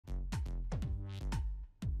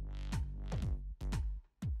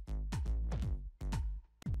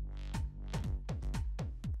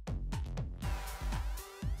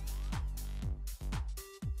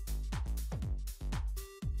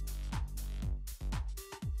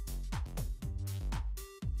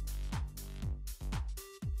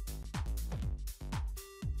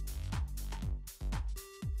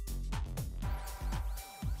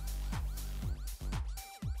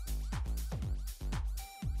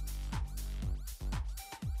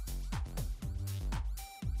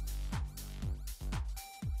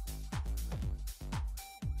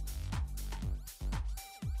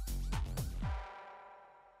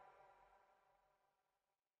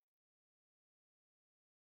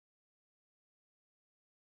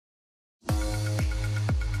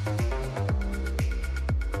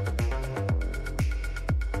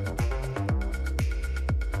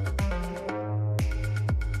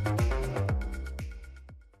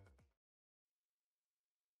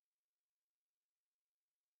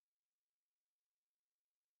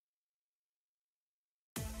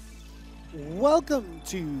Welcome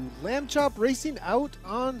to Lamb Chop Racing out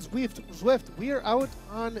on Zwift. We are out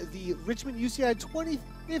on the Richmond UCI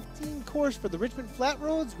 2015 course for the Richmond Flat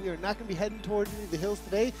Roads. We are not going to be heading toward any of the hills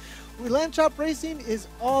today. Lamb Chop Racing is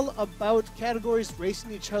all about categories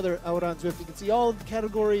racing each other out on Zwift. You can see all the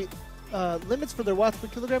category limits for their watts per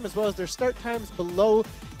kilogram as well as their start times below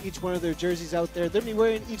each one of their jerseys out there. They're going to be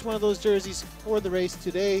wearing each one of those jerseys for the race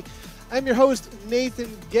today. I'm your host,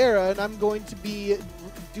 Nathan Guerra, and I'm going to be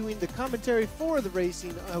doing the commentary for the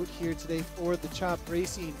racing out here today for the Chop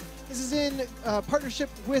Racing. This is in partnership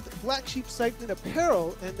with Black Sheep Cycling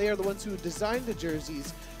Apparel, and they are the ones who designed the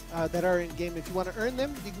jerseys that are in game. If you want to earn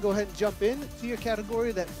them, you can go ahead and jump in to your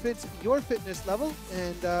category that fits your fitness level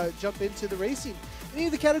and jump into the racing. Any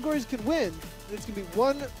of the categories can win, and it's going to be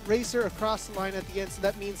one racer across the line at the end, so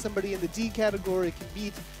that means somebody in the D category can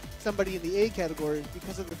beat somebody in the A category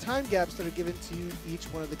because of the time gaps that are given to each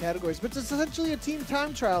one of the categories. But it's essentially a team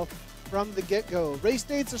time trial from the get-go. Race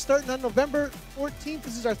dates are starting on November 14th.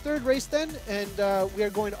 This is our third race then, and we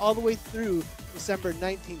are going all the way through December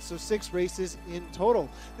 19th, so 6 races in total.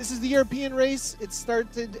 This is the European race. It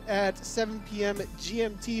started at 7 p.m.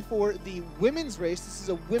 GMT for the women's race. This is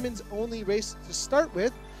a women's only race to start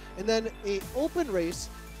with, and then an open race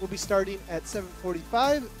will be starting at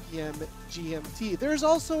 7:45 p.m. GMT. There's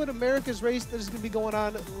also an America's race that is going to be going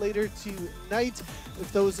on later tonight.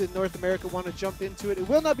 If those in North America want to jump into it, it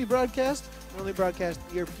will not be broadcast. We only broadcast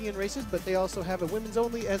European races, but they also have a women's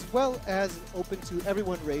only as well as an open to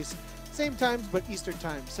everyone race. Same times, but Eastern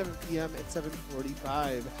time, 7 p.m. and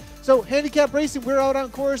 7:45. So handicap racing, we're out on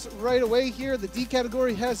course right away here. The D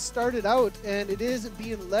category has started out, and it is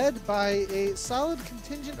being led by a solid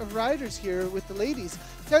contingent of riders here with the ladies.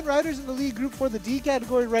 10 riders in the lead group for the D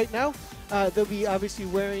category right now. They'll be obviously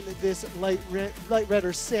wearing this light red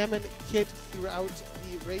or salmon kit throughout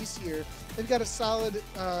the race here. They've got a solid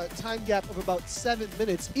time gap of about 7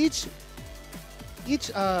 minutes. Each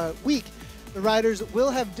week, the riders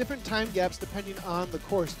will have different time gaps depending on the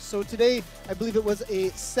course. So today, I believe it was a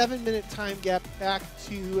 7-minute time gap back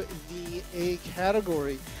to the A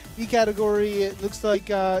category. B category, it looks like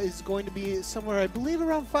is going to be somewhere, I believe,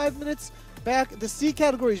 around 5 minutes back. The C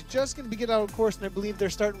category is just going to be getting out of course, and I believe they're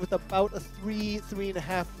starting with about a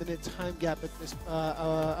 3.5 minute time gap at this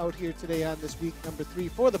out here today on this week number 3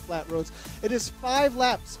 for the flat roads. It is 5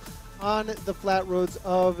 laps on the flat roads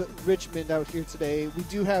of Richmond out here today. We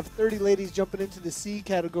do have 30 ladies jumping into the C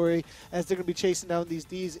category as they're going to be chasing down these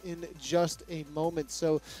Ds in just a moment.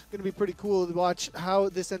 So going to be pretty cool to watch how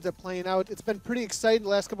this ends up playing out. It's been pretty exciting the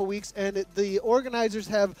last couple of weeks, and the organizers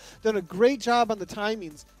have done a great job on the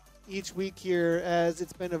timings each week here, as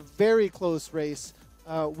it's been a very close race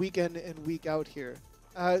week in and week out here.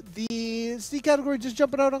 The C category just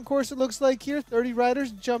jumping out on course, it looks like here. 30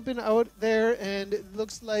 riders jumping out there, and it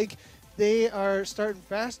looks like they are starting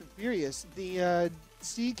fast and furious. The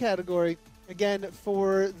C category, again,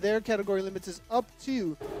 for their category limits is up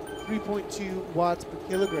to 3.2 watts per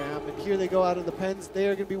kilogram. And here they go out of the pens. They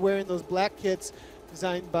are going to be wearing those black kits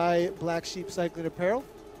designed by Black Sheep Cycling Apparel.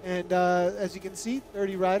 And as you can see,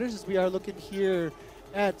 30 riders as we are looking here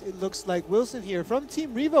at, it looks like Wilson here from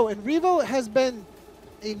Team Revo. And Revo has been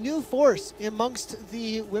a new force amongst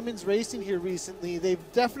the women's racing here recently.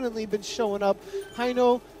 They've definitely been showing up.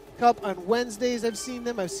 Hino Cup on Wednesdays, I've seen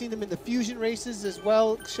them. I've seen them in the Fusion races as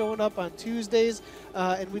well, showing up on Tuesdays.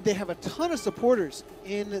 And they have a ton of supporters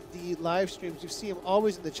in the live streams. You see them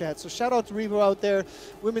always in the chat. So shout out to Revo out there,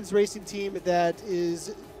 women's racing team that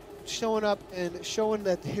is showing up and showing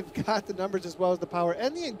that they've got the numbers as well as the power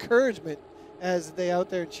and the encouragement as they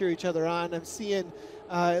out there and cheer each other on. I'm seeing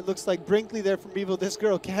it looks like Brinkley there from Revo, this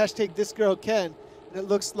girl, hashtag this girl can. And it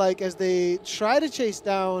looks like as they try to chase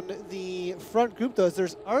down the front group, though,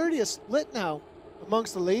 there's already a split now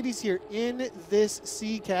amongst the ladies here in this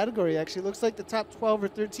C category. Actually, it looks like the top 12 or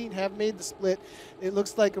 13 have made the split. It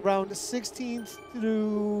looks like around 16th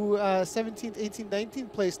through 17th, 18th,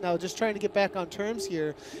 19th place now, just trying to get back on terms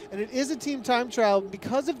here. And it is a team time trial.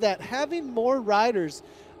 Because of that, having more riders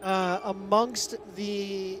amongst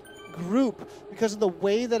the group, because of the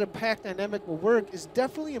way that a pack dynamic will work, is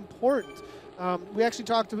definitely important. We actually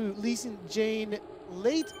talked to Lisa Jane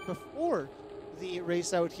late before the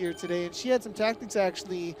race out here today, and she had some tactics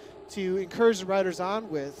actually to encourage the riders on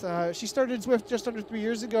with. She started Zwift just under 3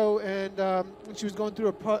 years ago, and she was going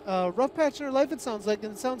through a rough patch in her life, it sounds like,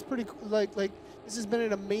 and it sounds pretty like this has been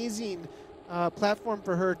an amazing platform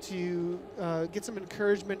for her to get some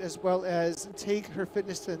encouragement as well as take her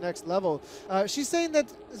fitness to the next level. She's saying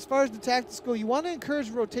that as far as the tactics go, you want to encourage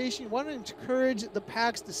rotation, you want to encourage the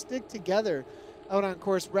packs to stick together. out on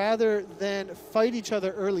course rather than fight each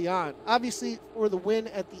other early on. Obviously, for the win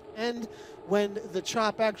at the end, when the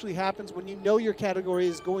chop actually happens, when you know your category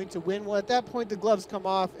is going to win, well, at that point, the gloves come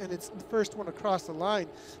off and it's the first one across the line.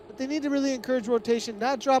 But they need to really encourage rotation,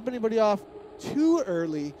 not drop anybody off too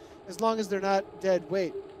early, as long as they're not dead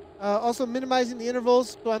weight. Also, minimizing the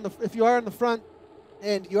intervals. So if you are on the front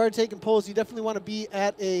and you are taking pulls, you definitely want to be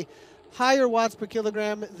at a higher watts per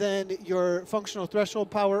kilogram than your functional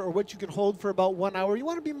threshold power, or what you can hold for about 1 hour. You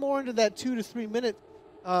want to be more into that 2 to 3 minute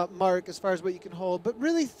mark as far as what you can hold, but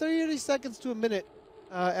really 30 seconds to a minute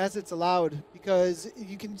as it's allowed, because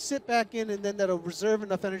you can sit back in and then that'll reserve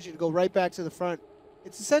enough energy to go right back to the front.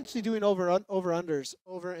 It's essentially doing over-unders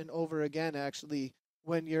over and over again, actually,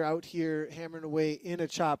 when you're out here hammering away in a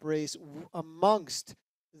chop race amongst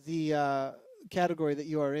the category that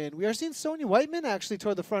you are in. We are seeing Sonia Whiteman actually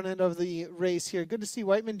toward the front end of the race here. Good to see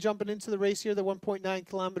Whiteman jumping into the race here. The 1.9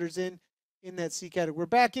 kilometers in that C category. We're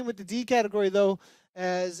back in with the D category though,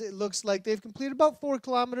 as it looks like they've completed about 4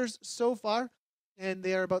 kilometers so far, and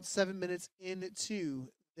they are about 7 minutes into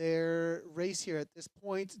their race here at this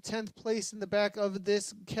point. 10th place in the back of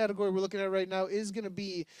this category we're looking at right now is going to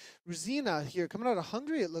be Ruzina here, coming out of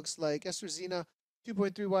Hungary, it looks like. Yes, Ruzina,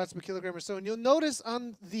 2.3 watts per kilogram or so. And you'll notice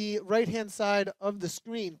on the right-hand side of the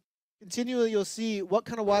screen, continually you'll see what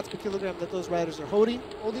kind of watts per kilogram that those riders are holding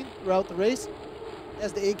throughout the race.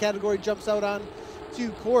 As the A category jumps out on to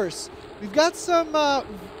course, we've got some I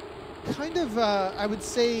would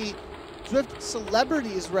say, Zwift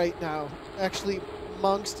celebrities right now, actually,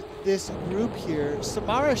 amongst this group here.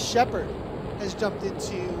 Samara Shepard has jumped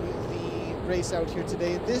into the race out here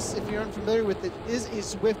today. And this, if you're unfamiliar with it, is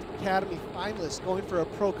a Zwift Academy finalist going for a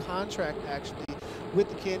pro contract, actually, with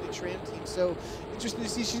the Canyon Tram team. So interesting to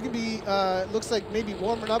see. She's going to be, looks like maybe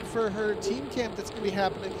warming up for her team camp that's going to be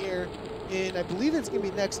happening here in, I believe it's going to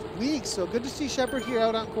be next week. So good to see Shepard here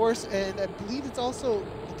out on course. And I believe it's also,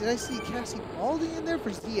 did I see Cassie Baldy in there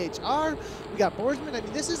for ZHR? We got Borsman. I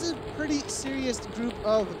mean, this is a pretty serious group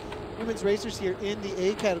of women's racers here in the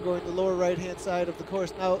A category in the lower right-hand side of the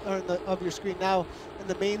course now, or of your screen now, in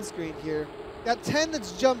the main screen here. Got 10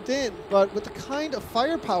 that's jumped in, but with the kind of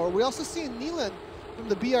firepower. We also see Neelan from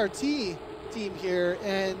the BRT team here,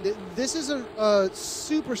 and this is a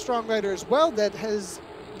super strong rider as well that has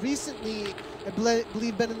recently, I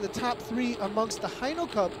believe, been in the top 3 amongst the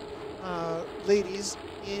Heino Cup ladies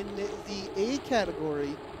in the A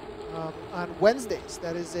category on Wednesdays.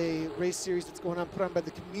 That is a race series that's going on, put on by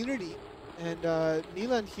the community. And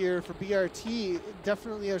Neelan here for BRT,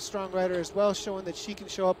 definitely a strong rider as well, showing that she can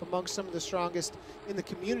show up amongst some of the strongest in the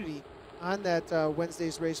community on that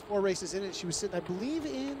Wednesday's race. 4 races in, and she was sitting, I believe,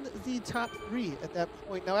 in the top 3 at that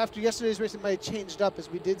point. Now, after yesterday's race, it might have changed up, as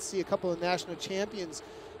we did see a couple of national champions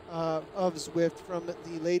of Zwift from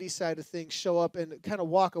the ladies' side of things show up and kind of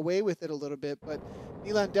walk away with it a little bit. But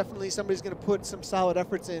Neelan, definitely somebody's going to put some solid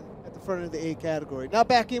efforts in at the front of the A category. Now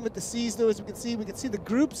back in with the C's, though, as we can see the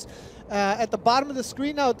groups at the bottom of the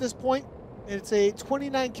screen now at this point. It's a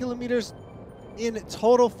 29 kilometers in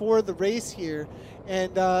total for the race here.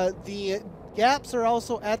 And the gaps are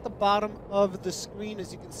also at the bottom of the screen,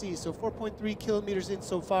 as you can see. So 4.3 kilometers in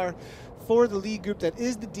so far for the lead group. That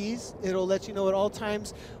is the D's. It'll let you know at all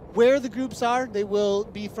times where the groups are. They will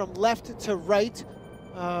be from left to right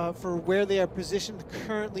for where they are positioned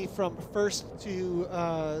currently, from first to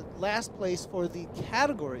last place for the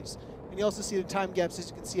categories. And you also see the time gaps, as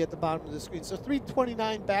you can see at the bottom of the screen. So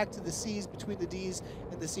 3:29 back to the C's, between the D's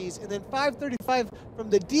and the C's. And then 5:35 from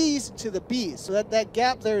the D's to the B's. So that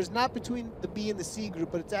gap there is not between the B and the C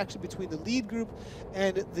group, but it's actually between the lead group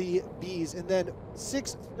and the B's. And then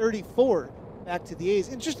 6:34 back to the A's.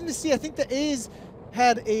 Interesting to see. I think the A's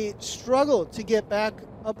had a struggle to get back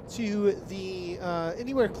up to the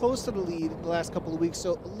anywhere close to the lead in the last couple of weeks.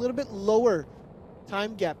 So a little bit lower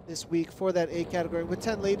time gap this week for that A category. With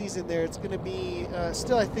 10 ladies in there, it's going to be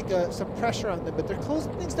still, I think, some pressure on them, but they're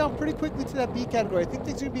closing things down pretty quickly to that B category. I think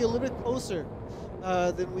things are going to be a little bit closer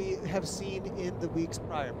than we have seen in the weeks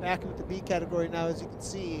prior. Back with the B category now, as you can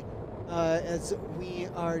see, as we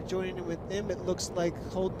are joining in with them, it looks like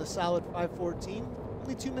holding a solid 5:14.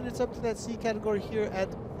 Only 2 minutes up to that C category here at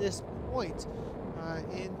this point.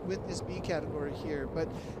 In with this B category here. But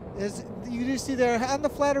as you do see there, on the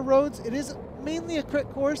flatter roads, it is mainly a crit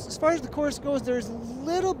course. As far as the course goes, there's a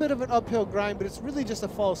little bit of an uphill grind, but it's really just a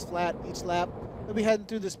false flat each lap. They'll be heading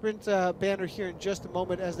through the sprint banner here in just a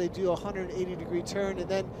moment as they do a 180-degree turn, and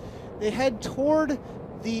then they head toward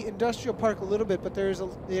the industrial park a little bit, but there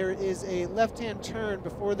is a left-hand turn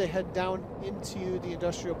before they head down into the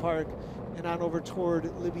industrial park and on over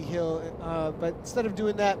toward Libby Hill. But instead of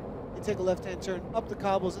doing that, they We take a left-hand turn up the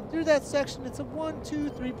cobbles, and through that section, it's a 1, 2,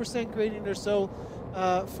 3% gradient or so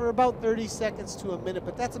for about 30 seconds to a minute,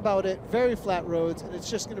 but that's about it. Very flat roads, and it's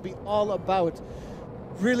just going to be all about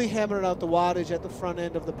really hammering out the wattage at the front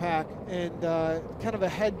end of the pack and kind of a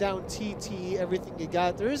head-down TT, everything you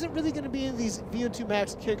got. There isn't really going to be these VO2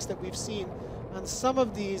 max kicks that we've seen on some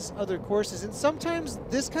of these other courses, and sometimes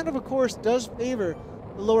this kind of a course does favor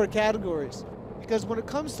the lower categories, because when it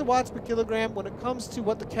comes to watts per kilogram, when it comes to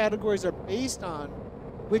what the categories are based on,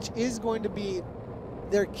 which is going to be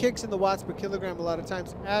their kicks in the watts per kilogram a lot of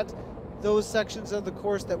times at those sections of the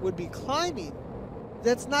course that would be climbing,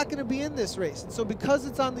 that's not going to be in this race. And so because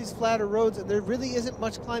it's on these flatter roads and there really isn't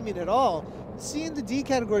much climbing at all, seeing the D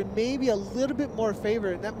category may be a little bit more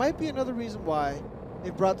favored, and that might be another reason why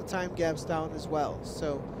they've brought the time gaps down as well.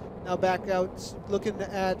 So now back out, looking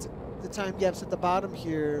at the time gaps at the bottom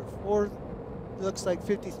here. For looks like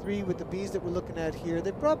 53 with the Bs that we're looking at here. They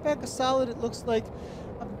brought back a solid, it looks like,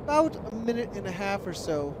 about a minute and a half or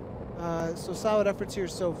so. So solid efforts here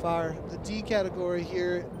so far. The D category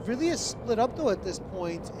here really is split up though at this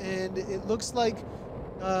point, and it looks like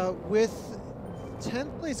with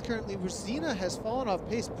 10th place currently, Rosina has fallen off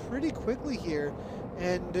pace pretty quickly here,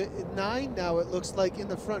 and 9 now it looks like in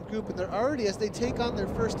the front group, and they're already, as they take on their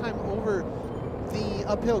first time over the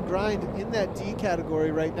uphill grind in that D category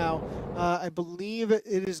right now. I believe it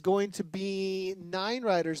is going to be 9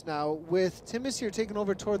 riders now, with Timus here taking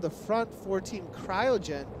over toward the front for Team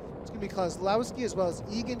Cryogen. It's going to be Kozlowski as well as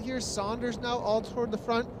Egan here. Saunders now all toward the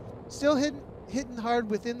front. Still hitting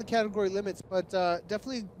hard within the category limits, but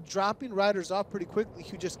definitely dropping riders off pretty quickly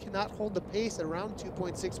who just cannot hold the pace at around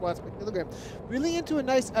 2.6 watts per kilogram. Really into a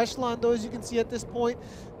nice echelon though, as you can see at this point.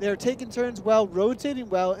 They're taking turns well, rotating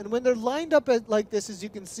well, and when they're lined up like this, as you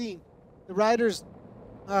can see, the riders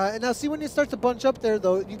and now see when it starts to bunch up there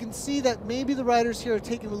though, you can see that maybe the riders here are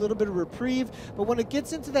taking a little bit of reprieve, but when it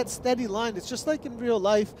gets into that steady line, it's just like in real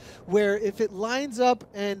life, where if it lines up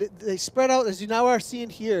and they spread out, as you now are seeing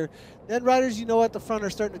here, then riders, you know, at the front are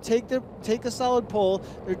starting to take a solid pull.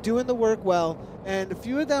 They're doing the work well, and a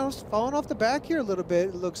few of them falling off the back here a little bit,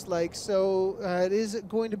 it looks like. So it is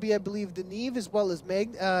going to be, I believe, Deneve as well as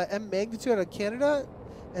M Magnitude out of Canada,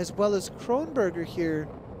 as well as Kronberger here,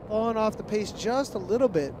 falling off the pace just a little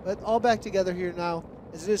bit, but all back together here now,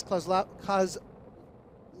 as it is Kozlowski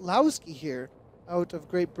here out of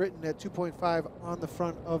Great Britain at 2.5 on the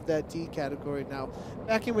front of that D category now.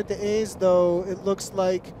 Back in with the A's though, it looks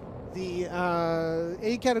like the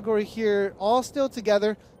A category here all still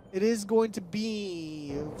together. It is going to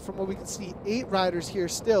be, from what we can see, 8 riders here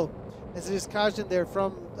still, as it is Kajan there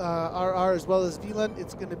from RR as well as Wieland.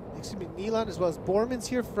 It's going to, Milan as well as Bormans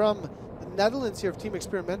here from the Netherlands here of Team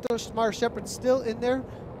Experimental. Shmar Shepard still in there,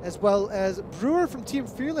 as well as Brewer from Team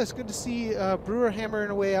Fearless. Good to see Brewer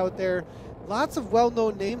hammering away out there. Lots of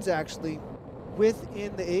well-known names actually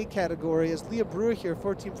within the A category, as Leah Brewer here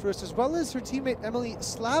for Team Fearless, as well as her teammate Emily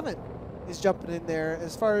Slavin is jumping in there.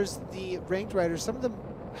 As far as the ranked riders, some of the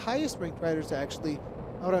highest ranked riders actually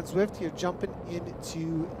out on Zwift here jumping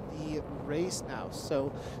into the race now.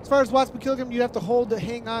 So as far as watts per kilogram, you have to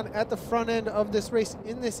hang on at the front end of this race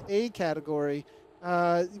in this A category.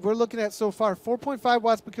 We're looking at so far 4.5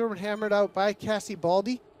 watts per kilogram hammered out by Cassie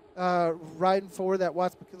Baldy, riding for that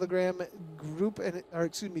watts per kilogram group,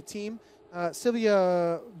 team.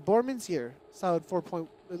 Sylvia Bormans here, solid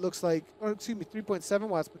 3.7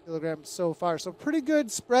 watts per kilogram so far. So pretty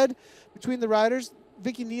good spread between the riders.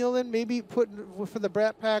 Vicky Nealon maybe putting for the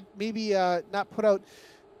Brat Pack, maybe not put out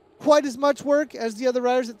quite as much work as the other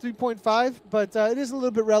riders at 3.5, but it is a little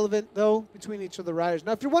bit relevant though between each of the riders.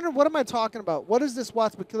 Now, if you're wondering what am I talking about, what is this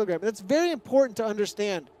watts per kilogram? That's very important to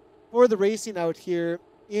understand for the racing out here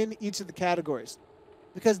in each of the categories,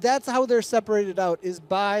 because that's how they're separated out, is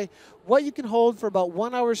by what you can hold for about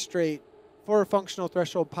 1 hour straight for functional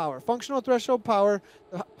threshold power. Functional threshold power,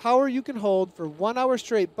 the power you can hold for 1 hour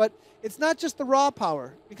straight, but it's not just the raw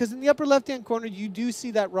power, because in the upper left-hand corner, you do see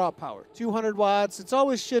that raw power, 200 watts. It's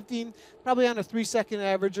always shifting, probably on a 3-second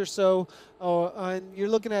average or so, and you're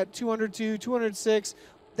looking at 202, 206.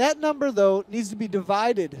 That number, though, needs to be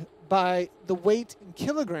divided by the weight in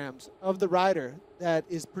kilograms of the rider that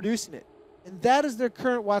is producing it. And that is their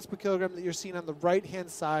current watts per kilogram that you're seeing on the right-hand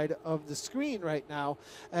side of the screen right now,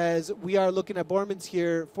 as we are looking at Bormans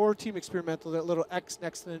here for Team Experimental, that little X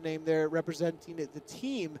next to the name there representing the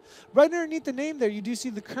team. Right underneath the name there, you do see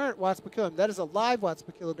the current watts per kilogram. That is a live watts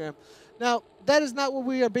per kilogram. Now, that is not what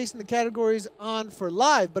we are basing the categories on for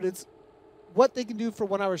live, but it's what they can do for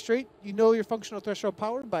 1 hour straight. You know your functional threshold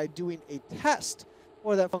power by doing a test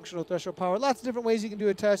for that functional threshold power. Lots of different ways you can do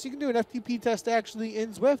a test. You can do an FTP test actually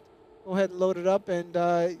in Zwift. Go ahead and load it up and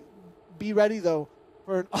be ready, though,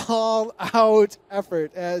 for an all-out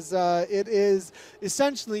effort, as it is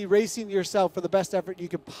essentially racing yourself for the best effort you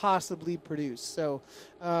could possibly produce. So,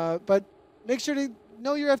 but make sure to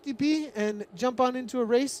know your FTP and jump on into a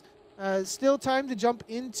race. Still time to jump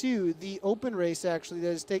into the open race, actually, that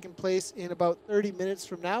is taking place in about 30 minutes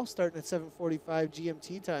from now, starting at 7:45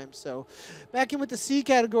 GMT time. So back in with the C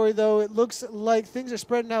category, though, it looks like things are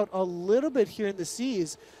spreading out a little bit here in the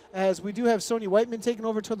Cs, as we do have Sonia Whiteman taking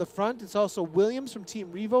over toward the front. It's also Williams from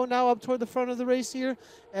Team Revo now up toward the front of the race here,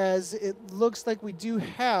 as it looks like we do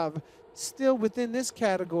have still within this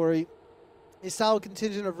category a solid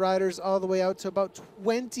contingent of riders all the way out to about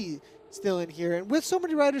 20 still in here. And with so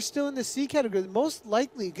many riders still in the C category, most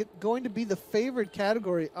likely going to be the favored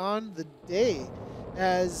category on the day,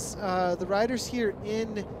 as the riders here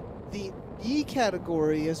in the B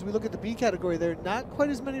category, as we look at the B category, there are not quite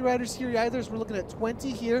as many riders here either, as we're looking at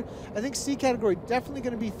 20 here. I think C category definitely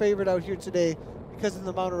going to be favored out here today because of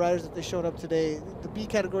the amount of riders that they showed up today. The B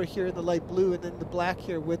category here in the light blue, and then the black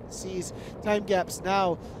here with the C's. Time gaps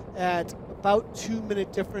now at about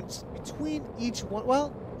 2-minute difference between each one.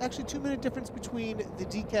 Well, actually 2-minute difference between the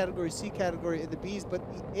D category, C category, and the B's, but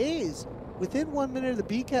the A's within 1 minute of the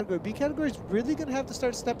B category. B category is really going to have to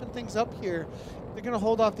start stepping things up here. They're going to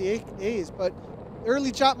hold off the A's, but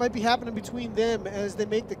early chop might be happening between them as they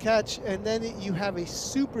make the catch, and then you have a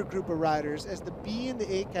super group of riders as the B and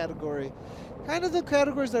the A category. Kind of the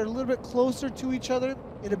categories that are a little bit closer to each other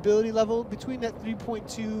in ability level, between that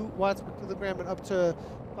 3.2 watts per kilogram and up to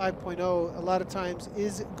 5.0, a lot of times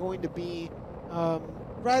is going to be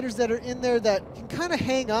riders that are in there that can kind of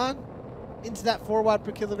hang on into that 4 watt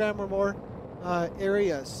per kilogram or more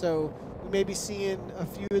area. So we may be seeing a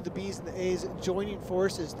few of the B's and the A's joining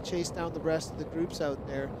forces to chase down the rest of the groups out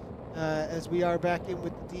there. As we are back in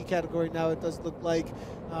with the D category now, it does look like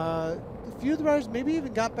a few of the riders maybe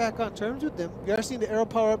even got back on terms with them. We are seeing the arrow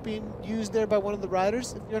power-up being used there by one of the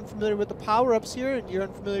riders. If you're unfamiliar with the power-ups here and you're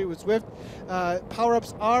unfamiliar with Zwift,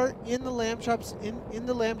 power-ups are in the lamb chops, in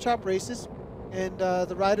the lamb chop races, and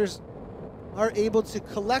the riders are able to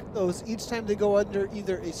collect those each time they go under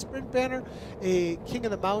either a sprint banner, a King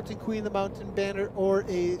of the Mountain, Queen of the Mountain banner, or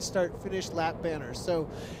a start-finish lap banner. So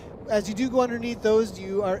as you do go underneath those,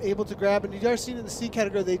 you are able to grab, and you are seeing in the C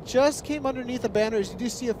category, they just came underneath the banners. You do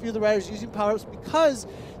see a few of the riders using power-ups because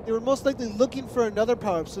they were most likely looking for another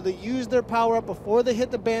power-up. So they use their power-up before they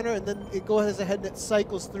hit the banner, and then it goes ahead and it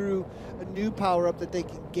cycles through a new power-up that they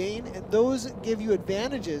can gain, and those give you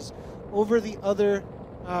advantages over the other,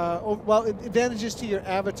 advantages to your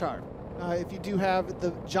avatar. If you do have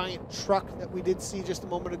the giant truck that we did see just a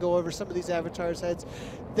moment ago over some of these avatars' heads,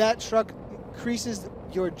 that truck increases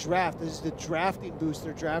your draft. This is the drafting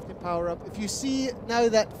booster, drafting power up. If you see now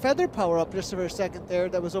that feather power up just for a second there,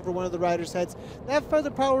 that was over one of the riders' heads, that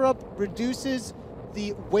feather power up reduces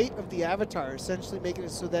the weight of the avatar, essentially making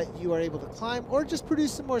it so that you are able to climb or just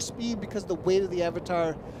produce some more speed because the weight of the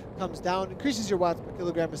avatar comes down, increases your watts per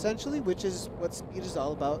kilogram essentially, which is what speed is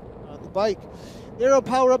all about on the bike. The arrow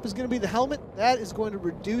power up is going to be the helmet. That is going to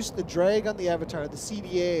reduce the drag on the avatar, the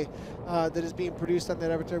CDA that is being produced on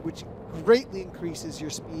that avatar, which greatly increases your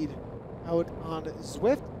speed out on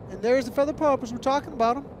Zwift. And there's the feather power up as we're talking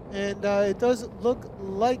about them. And it does look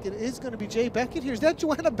like it is going to be Jay Beckett here. Is that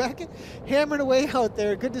Joanna Beckett hammering away out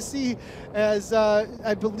there? Good to see, as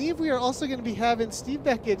I believe we are also going to be having Steve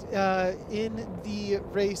Beckett in the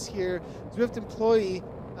race here, Zwift employee,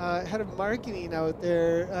 head of marketing out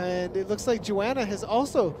there. And it looks like Joanna has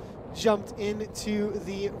also jumped into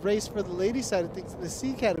the race for the ladies side of things in the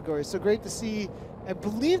C category. So great to see. I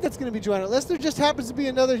believe that's going to be Joanna, unless there just happens to be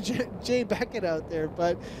another Jay Beckett out there.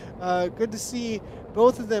 But good to see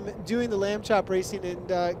both of them doing the lamb chop racing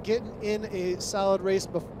and getting in a solid race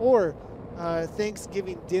before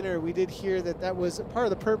Thanksgiving dinner. We did hear that that was part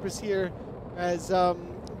of the purpose here, as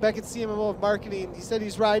Beckett's CMO of marketing, he said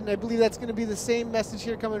he's riding. I believe that's going to be the same message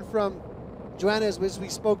here coming from Joanna as we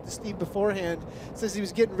spoke to Steve beforehand. Says he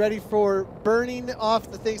was getting ready for burning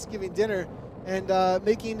off the Thanksgiving dinner and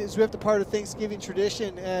making Zwift a part of Thanksgiving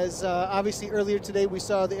tradition, as obviously earlier today we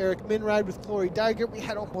saw the Eric Min ride with Chloe Diger. We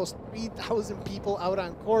had almost 3,000 people out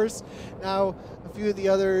on course. Now a few of the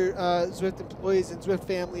other Zwift employees and Zwift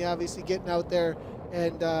family obviously getting out there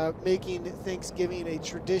and making Thanksgiving a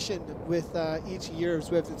tradition with each year of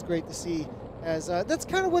Zwift. It's great to see, as that's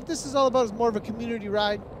kind of what this is all about, is more of a community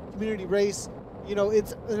ride, community race. You know,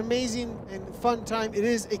 it's an amazing and fun time. It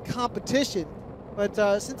is a competition. But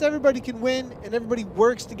since everybody can win and everybody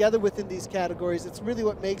works together within these categories, it's really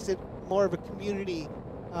what makes it more of a community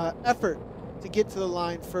effort to get to the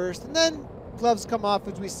line first. And then gloves come off,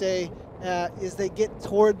 as we say, as they get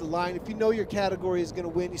toward the line. If you know your category is going to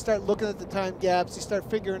win, you start looking at the time gaps, you start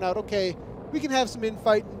figuring out, okay, we can have some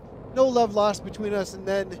infighting, no love lost between us, and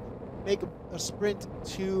then make a sprint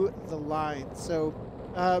to the line. So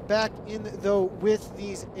back in, though, with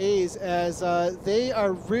these A's, as they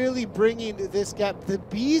are really bringing this gap. The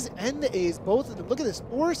B's and the A's, both of them. Look at this,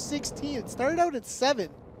 4:16. It started out at 7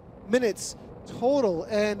 minutes total,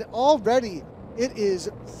 and already it is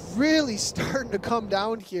really starting to come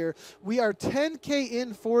down here. We are 10K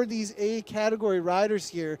in for these A category riders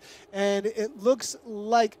here, and it looks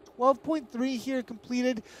like 12.3 here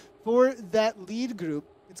completed for that lead group.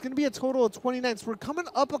 It's going to be a total of 29, so we're coming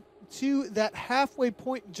up to that halfway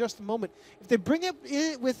point in just a moment. If they bring it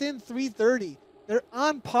in within 3:30, they're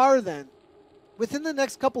on par then. Within the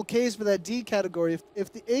next couple Ks for that D category,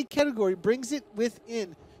 if the A category brings it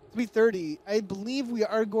within 3:30, I believe we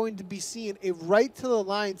are going to be seeing a right to the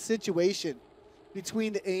line situation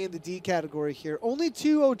between the A and the D category here. Only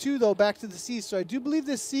 2:02 though back to the C, so I do believe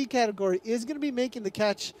this C category is going to be making the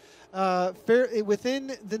catch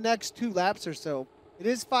within the next 2 laps or so. It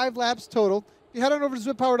is 5 laps total. If you head on over to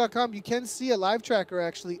zwiftpower.com, you can see a live tracker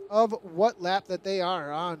actually of what lap that they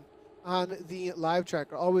are on the live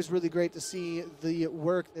tracker. Always really great to see the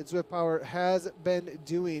work that Zwift Power has been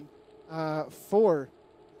doing for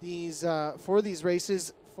these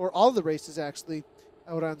races, for all the races actually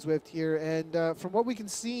out on Zwift here. And from what we can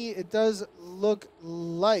see, it does look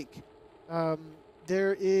like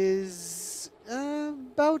there is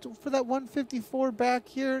about for that 154 back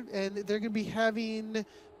here, and they're going to be having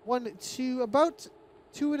about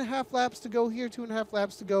 2.5 laps to go here, 2.5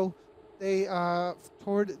 laps to go. They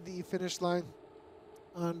toward the finish line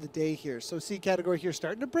on the day here. So C category here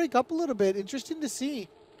starting to break up a little bit. Interesting to see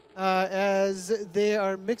as they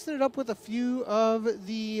are mixing it up with a few of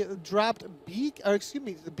the dropped B, or excuse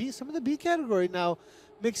me, some of the B category now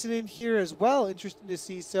mixing in here as well. Interesting to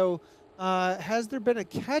see. So has there been a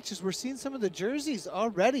catch as we're seeing some of the jerseys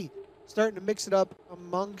already starting to mix it up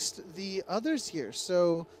amongst the others here?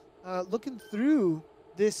 So looking through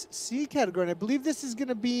this C category, and I believe this is going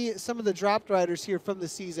to be some of the dropped riders here from the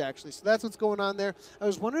C's actually. So that's what's going on there. I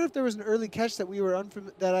was wondering if there was an early catch that we were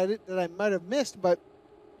that I might have missed, but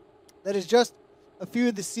that is just a few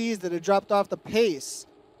of the C's that have dropped off the pace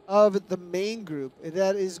of the main group. And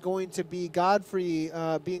that is going to be Godfrey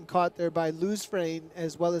being caught there by Luzfrain,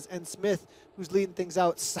 as well as N. Smith, who's leading things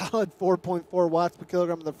out. Solid 4.4 watts per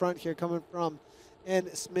kilogram in the front here coming from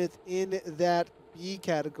N. Smith in that B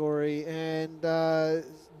category. And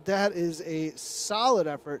that is a solid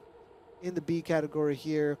effort in the B category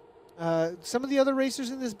here. Some of the other racers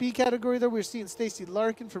in this B category, though, we're seeing Stacy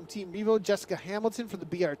Larkin from Team Revo, Jessica Hamilton from the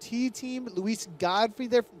BRT team, Luis Godfrey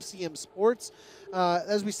there from CM Sports.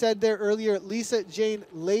 As we said there earlier, Lisa Jane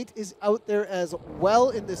Late is out there as well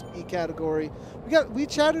in this B category. We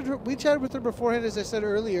chatted with her beforehand, as I said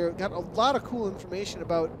earlier. Got a lot of cool information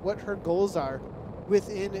about what her goals are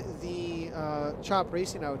within the Chop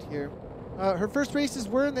Racing out here. Her first races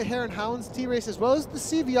were in the Hare and Hounds T race as well as the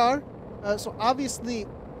CVR. So obviously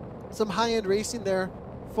some high-end racing there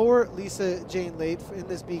for Lisa Jane Late in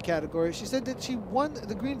this B category. She said that she won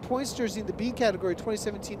the Green Points jersey in the B category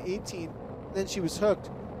 2017-18, and then she was hooked.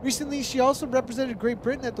 Recently, she also represented Great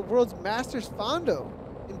Britain at the World's Masters Fondo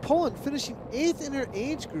in Poland, finishing 8th in her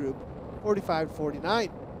age group, 45-49.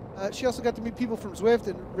 She also got to meet people from Zwift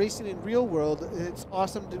and racing in real world. It's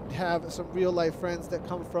awesome to have some real-life friends that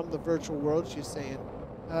come from the virtual world, she's saying.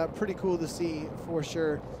 Pretty cool to see for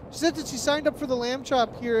sure. She said that she signed up for the Lamb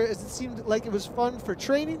Chop here as it seemed like it was fun for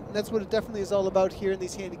training, and that's what it definitely is all about here in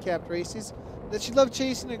these handicapped races. That she loved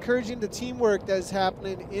chasing and encouraging the teamwork that is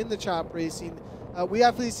happening in the Chop Racing. We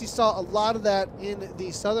obviously saw a lot of that in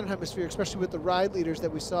the Southern Hemisphere, especially with the ride leaders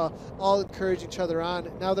that we saw all encourage each other on.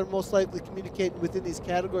 Now they're most likely communicating within these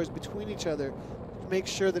categories between each other to make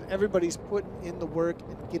sure that everybody's putting in the work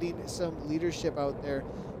and getting some leadership out there.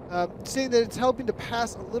 Saying that it's helping to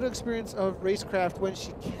pass a little experience of racecraft when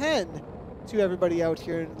she can to everybody out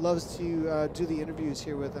here, and loves to do the interviews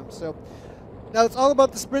here with them. So now it's all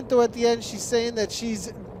about the sprint, though. At the end, she's saying that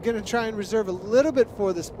she's going to try and reserve a little bit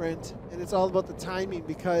for the sprint, and it's all about the timing,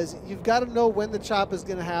 because you've got to know when the chop is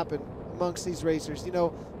going to happen amongst these racers. You know,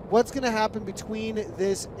 what's going to happen between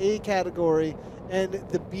this A category and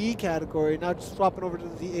the B category. Now just swapping over to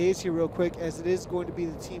the A's here real quick, as it is going to be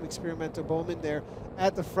the Team Experimental Bowman there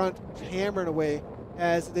at the front, hammering away,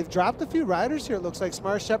 as they've dropped a few riders here. It looks like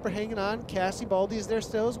Smart Shepherd hanging on. Cassie Baldy is there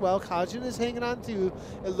still as well. Kajin is hanging on too,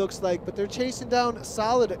 it looks like, but they're chasing down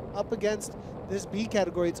solid up against this B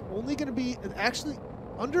category. It's only going to be actually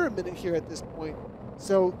under a minute here at this point.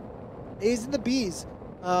 So A's and the B's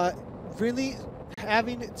really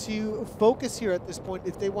having to focus here at this point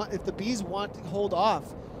if the bees want to hold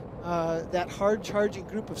off that hard charging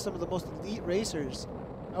group of some of the most elite racers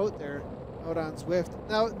out there out on Zwift.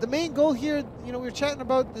 Now, the main goal here, we were chatting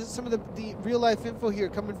about some of the real life info here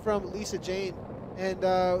coming from Lisa Jane and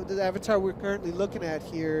the avatar we're currently looking at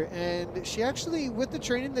here. And she actually, with the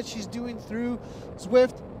training that she's doing through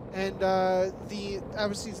Zwift and the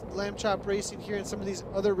obviously lamb chop racing here and some of these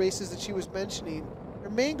other races that she was mentioning, her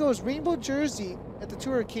main goal is rainbow jersey at the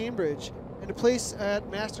Tour of Cambridge and a place at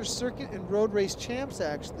Masters Circuit and Road Race Champs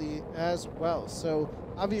actually as well. So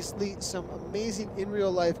obviously some amazing in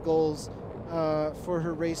real life goals for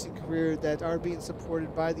her racing career that are being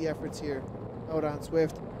supported by the efforts here out on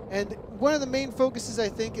Zwift. And one of the main focuses, I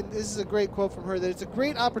think, and this is a great quote from her, that it's a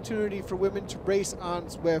great opportunity for women to race on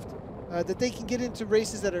Zwift, that they can get into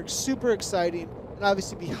races that are super exciting and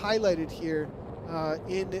obviously be highlighted here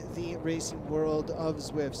in the racing world of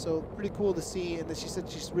Zwift. So pretty cool to see, and that she said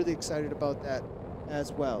she's really excited about that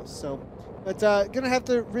as well. So, but gonna have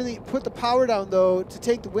to really put the power down though to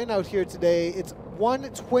take the win out here today. It's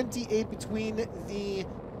 128 between the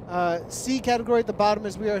C category at the bottom,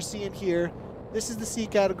 as we are seeing here. This is the C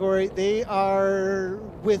category. They are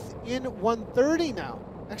within 130 now.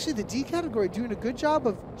 Actually, the D category doing a good job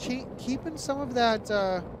of keeping some of that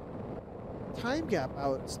time gap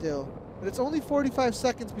out still. But it's only 45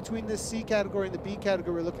 seconds between this C category and the B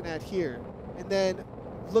category we're looking at here. And then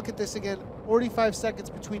look at this again, 45 seconds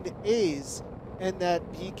between the A's and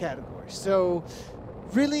that B category. So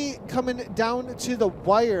really coming down to the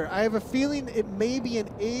wire. I have a feeling it may be an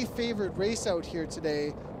A favored race out here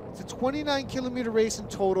today. It's a 29-kilometer race in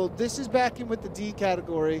total. This is back in with the D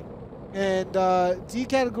category. And D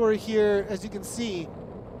category here, as you can see,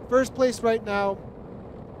 first place right now,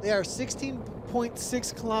 they are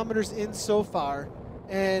 16.6 kilometers in so far.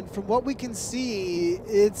 And from what we can see,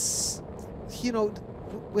 it's,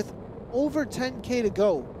 with over 10K to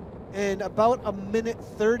go and about a minute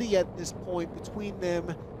 30 at this point between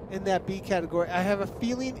them and that B category. I have a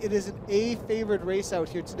feeling it is an A favored race out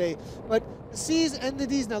here today. But the C's and the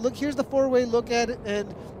D's. Now look, here's the four-way look at it,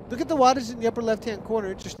 and look at the wattage in the upper left-hand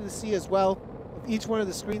corner. Interesting to see as well of each one of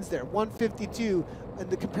the screens there. 152 and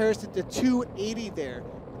the comparison to 280 there.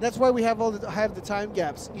 That's why we have the time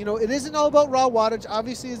gaps. It isn't all about raw wattage.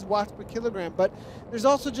 Obviously, it's watts per kilogram, but there's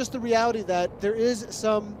also just the reality that there is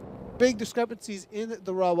some big discrepancies in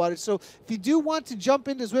the raw wattage. So if you do want to jump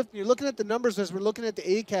into Zwift, and you're looking at the numbers as we're looking at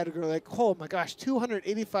the A category, like, oh my gosh,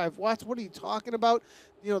 285 watts. What are you talking about?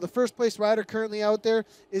 The first place rider currently out there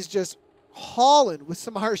is just hauling with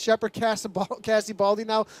Samara Shepherd, Cassie Baldy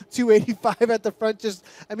now, 285 at the front.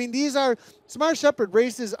 These are Samara Shepherd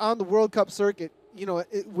races on the World Cup circuit,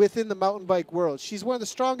 within the mountain bike world. She's one of the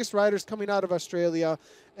strongest riders coming out of Australia.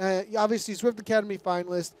 Obviously, Zwift Academy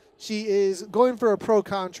finalist. She is going for a pro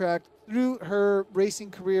contract through her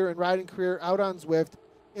racing career and riding career out on Zwift,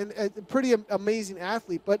 and a pretty amazing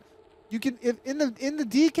athlete. But you can, in the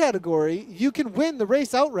D category, you can win the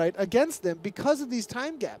race outright against them because of these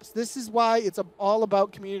time gaps. This is why it's all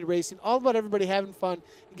about community racing, all about everybody having fun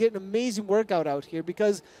and getting an amazing workout out here,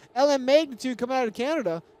 because LM Magnitude coming out of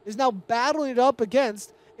Canada is now battling it up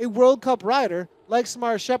against a World Cup rider like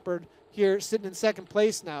Samara Shepherd here, sitting in second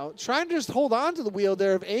place now, trying to just hold on to the wheel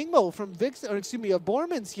there of Engmo from of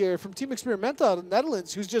Bormans here from Team Experimental out of the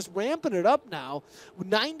Netherlands, who's just ramping it up now with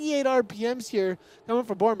 98 RPMs here coming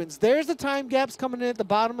for Bormans. There's the time gaps coming in at the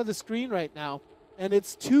bottom of the screen right now, and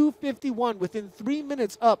it's 2:51 within 3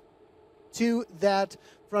 minutes up to that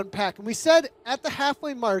front pack. And we said at the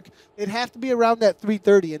halfway mark, it'd have to be around that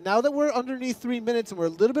 3:30. And now that we're underneath 3 minutes and we're a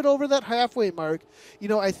little bit over that halfway mark,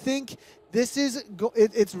 I think this is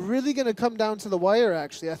it's really going to come down to the wire,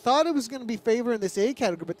 actually. I thought it was going to be favoring this A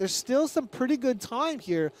category, but there's still some pretty good time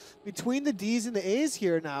here between the D's and the A's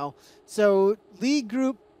here now. So lead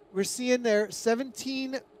group, we're seeing there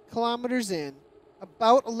 17 kilometers in,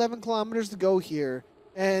 about 11 kilometers to go here.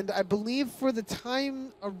 And I believe for the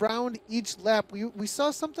time around each lap, we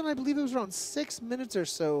saw something, I believe it was around 6 minutes or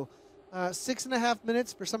so, 6.5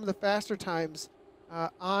 minutes for some of the faster times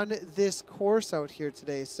on this course out here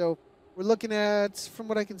today. So we're looking at, from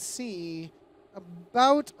what I can see,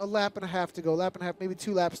 about a lap and a half to go, maybe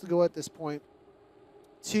 2 laps to go at this point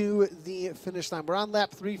to the finish line. We're on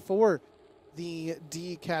lap 3 for the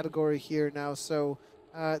D category here now. So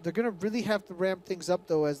they're going to really have to ramp things up,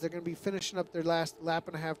 though, as they're going to be finishing up their last lap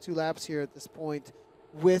and a half, 2 laps here at this point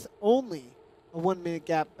with only a 1 minute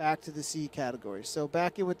gap back to the C category. So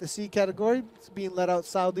back in with the C category. It's being led out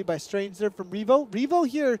solidly by Strange there from Revo. Revo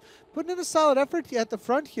here putting in a solid effort at the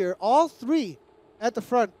front here. All 3 at the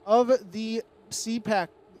front of the C pack,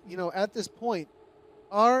 at this point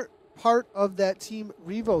are part of that Team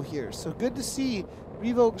Revo here. So good to see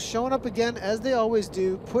Revo showing up again, as they always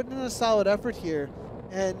do, putting in a solid effort here.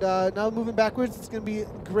 And now moving backwards, it's going to be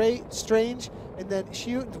Gray, Strange, and then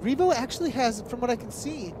Revo actually has, from what I can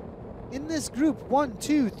see, in this group, 1,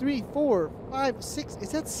 2, 3, 4, 5, 6, is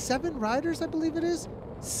that 7 riders, I believe it is?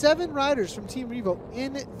 7 riders from Team Revo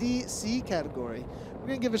in the C category. We're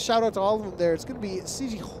going to give a shout out to all of them there. It's going to be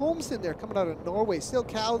CG Holmsen there coming out of Norway. Still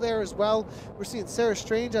Cal there as well. We're seeing Sarah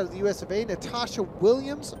Strange out of the US of A. Natasha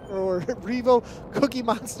Williams, or Revo Cookie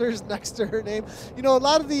Monsters next to her name. You know, a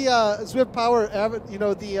lot of the Zwift Power,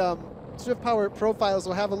 Zwift Power profiles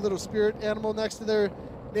will have a little spirit animal next to their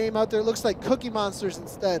name out there. It looks like Cookie Monsters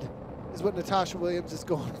instead is what Natasha Williams is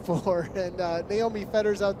going for. And Naomi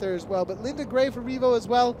Fetter's out there as well. But Linda Gray for Revo as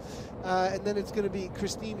well. And then it's going to be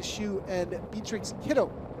Christine Shu and Beatrix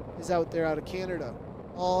Kiddo is out there out of Canada.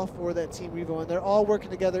 All for that Team Revo. And they're all working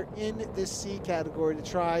together in this C category to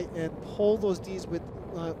try and pull those Ds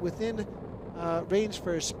within range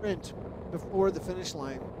for a sprint before the finish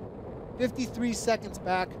line. 53 seconds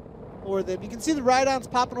back for them. You can see the ride-ons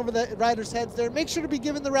popping over the riders' heads there. Make sure to be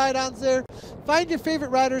giving the ride-ons there. Find your favorite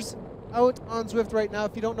riders out on Zwift right now.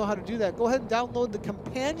 If you don't know how to do that, go ahead and download the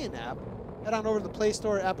Companion app. Head on over to the Play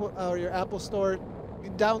Store or your Apple Store. You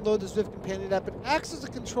can download the Zwift Companion app. It acts as a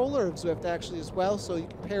controller of Zwift actually as well, so you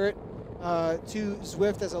can pair it to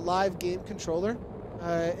Zwift as a live game controller.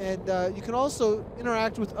 And you can also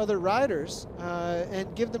interact with other riders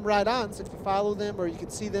and give them ride-ons if you follow them, or you can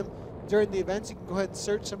see them during the events. You can go ahead and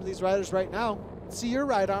search some of these riders right now. See your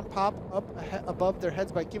ride-on pop up above their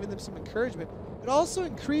heads by giving them some encouragement. It also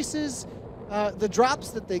increases the drops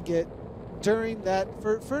that they get during that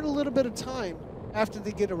for a little bit of time after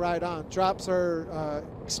they get a ride-on. Drops are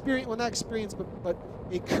experience, well, not experience, but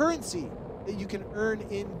a currency that you can earn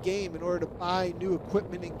in game in order to buy new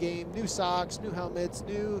equipment in game, new socks, new helmets,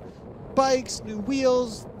 new bikes, new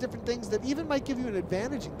wheels, different things that even might give you an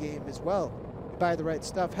advantage in game as well. Buy the right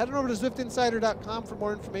stuff. Head on over to ZwiftInsider.com for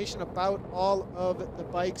more information about all of the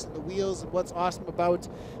bikes and the wheels and what's awesome about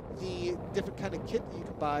the different kind of kit that you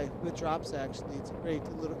can buy with drops. Actually, it's a great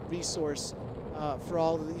little resource for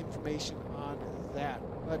all of the information on that.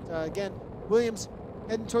 But again, Williams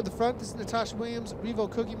heading toward the front. This is Natasha Williams, Revo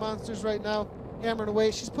Cookie Monsters right now, hammering away.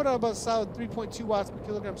 She's put out about a solid 3.2 watts per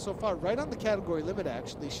kilogram so far, right on the category limit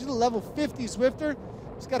actually. She's a level 50 Zwifter.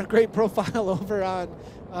 She's got a great profile over on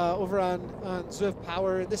Zwift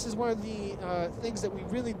Power. This is one of the things that we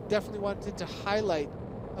really definitely wanted to highlight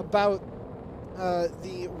about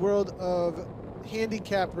the world of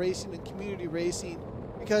handicap racing and community racing,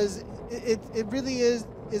 because it really is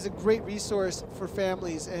a great resource for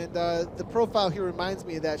families. And the profile here reminds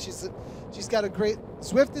me of that. She's got a great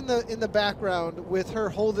Zwift in the background with her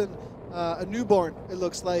holding a newborn, it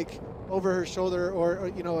looks like, over her shoulder,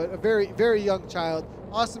 or you know, a very young child.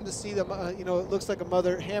 Awesome to see them. You know, it looks like a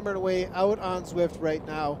mother hammering away out on Zwift right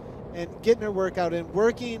now and getting her workout in,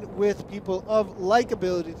 working with people of like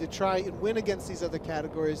ability to try and win against these other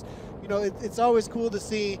categories. You know, it's always cool to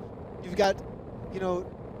see you've got, you know,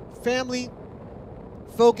 family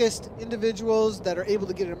focused individuals that are able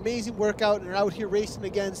to get an amazing workout and are out here racing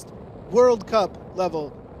against World Cup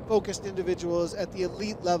level focused individuals at the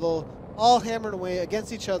elite level, all hammering away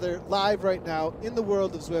against each other live right now in the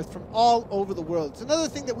world of Zwift from all over the world. It's another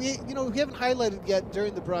thing that we haven't highlighted yet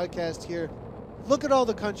during the broadcast here. Look at all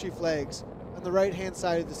the country flags on the right-hand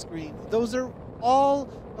side of the screen. Those are all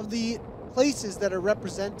of the places that are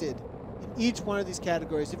represented in each one of these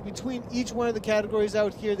categories. If between each one of the categories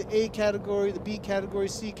out here, the A category, the B category,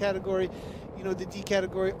 C category, you know, the D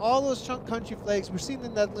category, all those country flags, we're seeing the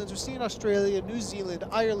Netherlands, we're seeing Australia, New Zealand,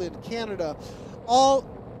 Ireland, Canada, all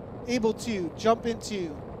able to jump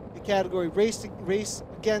into the category, race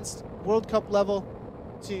against World Cup level,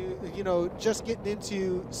 to, you know, just getting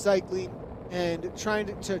into cycling and trying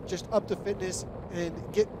to just up the fitness and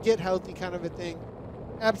get healthy kind of a thing.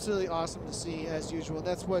 Absolutely awesome to see, as usual.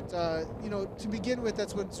 That's what, you know, to begin with,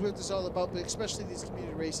 that's what Zwift is all about, but especially these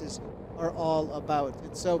community races are all about.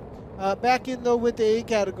 And so back in, though, with the A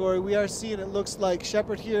category, we are seeing, it looks like,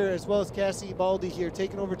 Shepard here as well as Cassie Baldy here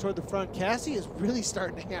taking over toward the front. Cassie is really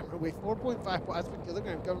starting to hammer away. 4.5 watts per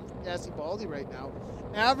kilogram coming from Cassie Baldy right now.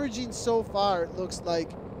 Averaging so far, it looks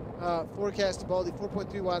like, for Cassie Baldy,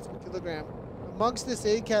 4.3 watts per kilogram. Amongst this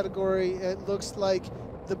A category, it looks like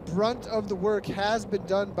the brunt of the work has been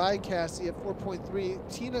done by Cassie at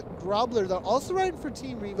 4.3. Tina Grobler, though, also riding for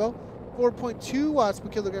Team Revo, 4.2 watts per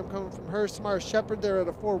kilogram coming from her. Samara Shepard there at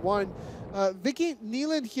a 4.1. Vicky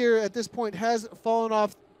Neeland here at this point has fallen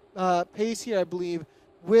off pace here, I believe,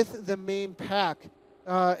 with the main pack.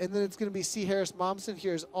 And then it's going to be C. Harris Momsen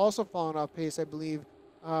here has also fallen off pace, I believe,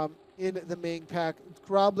 in the main pack.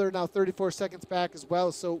 Grobler now 34 seconds back as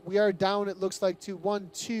well. So we are down, it looks like, to 1,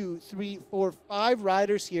 2, 3, 4, 5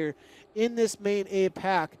 riders here in this main A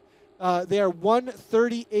pack. They are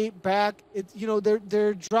 138 back.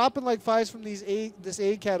 They're dropping like fives from this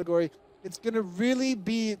A category. It's going to really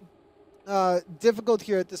be difficult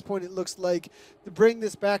here at this point, it looks like, to bring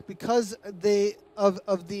this back because of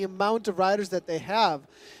the amount of riders that they have.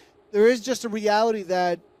 There is just a reality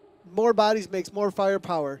that more bodies makes more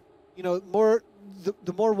firepower. The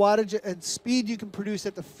more wattage and speed you can produce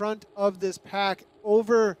at the front of this pack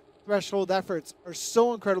over threshold efforts are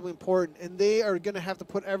so incredibly important, and they are going to have to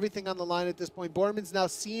put everything on the line at this point. Borman's now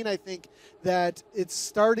seen, I think, that it's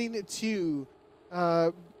starting to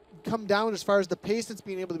come down as far as the pace that's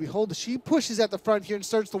being able to be held. She pushes at the front here and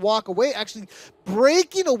starts to walk away, actually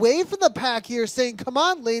breaking away from the pack here, saying, come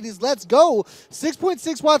on, ladies, let's go.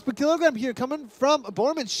 6.6 watts per kilogram here coming from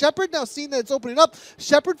Borman. Shepard now seeing that it's opening up.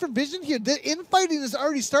 Shepard from Vision here. The infighting is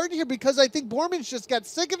already starting here because I think Borman's just got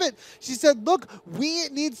sick of it. She said, look, we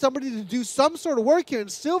need somebody to do some sort of work here.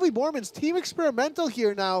 And Sylvie Borman's Team Experimental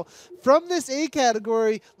here now from this A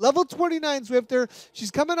category, level 29 Zwifter.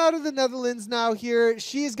 She's coming out of the Netherlands now here.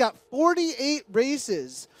 She's got 48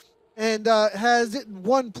 races and has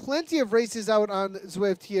won plenty of races out on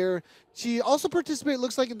Zwift here. She also participated,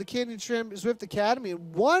 looks like, in the Canyon Trim Zwift Academy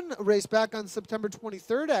and won a race back on September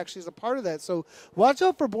 23rd, actually, as a part of that. So watch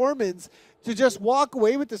out for Bormans to just walk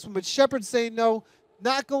away with this one. But Shepard's saying, no,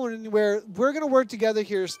 not going anywhere. We're going to work together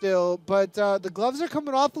here still. But the gloves are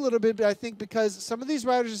coming off a little bit, I think, because some of these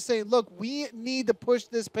riders are saying, look, we need to push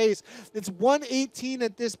this pace. It's 118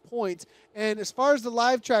 at this point. And as far as the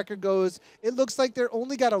live tracker goes, it looks like they're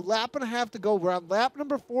only got a lap and a half to go. We're on lap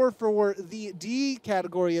number 4 for the D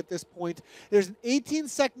category at this point. There's an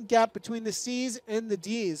 18-second gap between the C's and the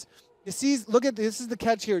D's. The C's, look at this is the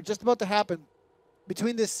catch here, just about to happen.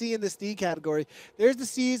 Between this C and this D category. There's the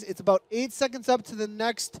C's. It's about 8 seconds up to the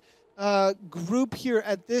next group here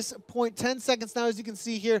at this point. 10 seconds now, as you can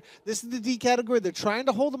see here. This is the D category. They're trying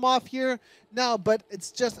to hold them off here now, but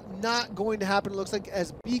it's just not going to happen. It looks like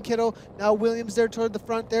as B Kiddo. Now Williams there toward the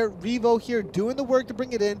front there. Revo here doing the work to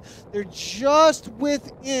bring it in. They're just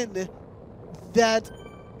within that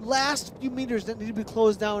last few meters that need to be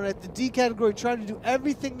closed down at the D category, trying to do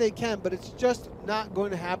everything they can, but it's just not going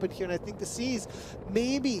to happen here. And I think the C's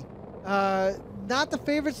maybe not the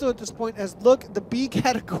favorites though at this point, as look, the B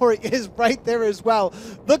category is right there as well.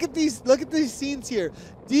 Look at these scenes here.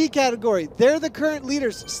 D category, they're the current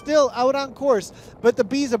leaders still out on course, but the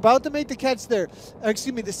B's about to make the catch there.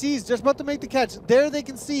 Excuse me, the C's just about to make the catch. There they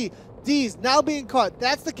can see D's now being caught.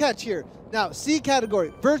 That's the catch here. Now, C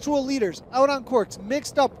category, virtual leaders out on course,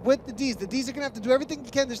 mixed up with the D's. The D's are going to have to do everything they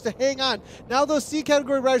can just to hang on. Now, those C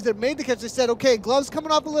category riders that made the catch, they said, okay, gloves coming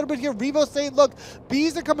off a little bit here. Revo saying, look,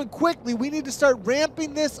 B's are coming quickly. We need to start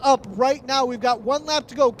ramping this up right now. We've got 1 lap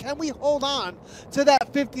to go. Can we hold on to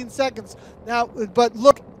that 15 seconds? Now, but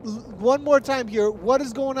look, one more time here. What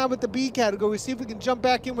is going on with the B category? See if we can jump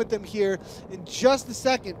back in with them here in just a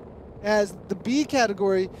second, as the B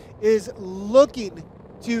category is looking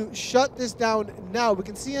to shut this down now. We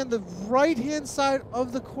can see on the right-hand side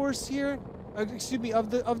of the course here, excuse me,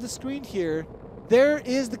 of the screen here, there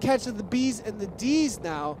is the catch of the B's and the D's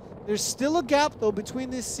now. There's still a gap, though,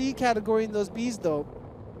 between this C category and those B's, though.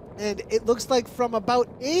 And it looks like from about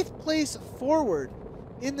 8th place forward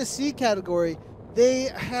in the C category,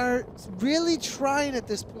 they are really trying at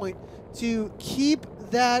this point to keep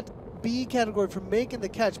that B category from making the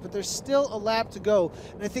catch, but there's still a lap to go.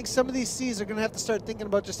 And I think some of these C's are going to have to start thinking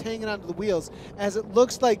about just hanging onto the wheels, as it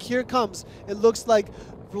looks like, here comes, it looks like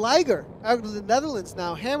Vliger out of the Netherlands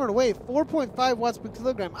now, hammered away, 4.5 watts per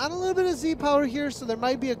kilogram on a little bit of Z power here, so there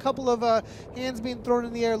might be a couple of hands being thrown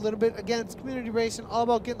in the air a little bit. Again, it's community racing, all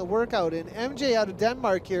about getting the workout in. MJ out of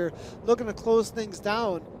Denmark here looking to close things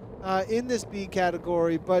down in this B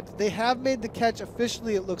category, but they have made the catch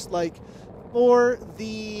officially, it looks like, for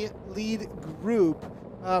the lead group,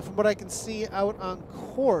 from what I can see out on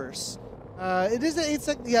course. It is an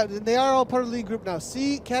 8-second, yeah, they are all part of the lead group now.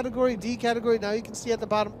 C category, D category, now you can see at the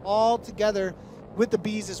bottom all together with the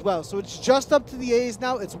B's as well. So it's just up to the A's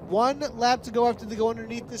now. It's 1 lap to go after they go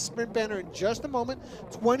underneath this sprint banner in just a moment.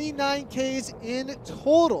 29 Ks in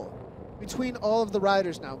total between all of the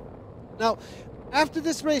riders now. Now, after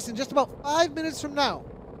this race, in just about 5 minutes from now,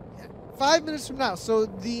 5 minutes from now, so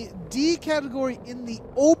the D category in the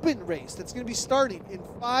open race that's going to be starting in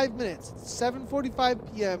 5 minutes,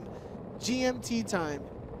 7:45 p.m. GMT time.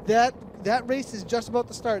 That race is just about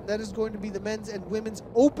to start. That is going to be the men's and women's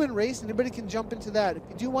open race. Anybody can jump into that. If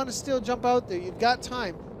you do want to still jump out there, you've got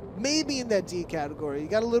time. maybe in that D category. You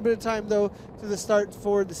got a little bit of time, though, to the start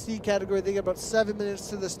for the C category. They got about 7 minutes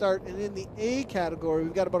to the start. And in the A category,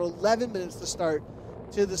 we've got about 11 minutes to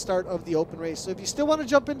the start of the open race. So if you still want to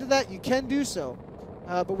jump into that, you can do so.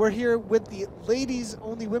 But we're here with the ladies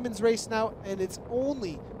only women's race now, and it's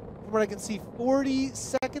only, from what I can see, 40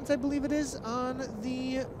 seconds, I believe it is, on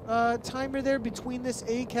the timer there between this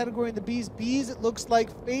A category and the B's. B's, it looks like,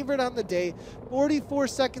 favorite on the day. 44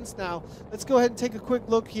 seconds now. Let's go ahead and take a quick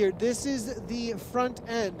look here. This is the front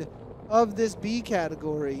end of this B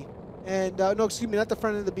category. And, no, excuse me, not the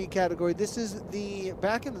front end of the B category. This is the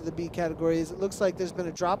back end of the B category. As it looks like there's been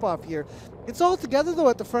a drop-off here. It's all together, though,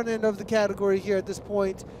 at the front end of the category here at this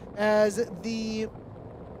point, as the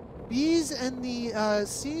B's and the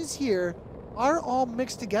C's here are all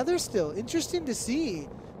mixed together still. Interesting to see.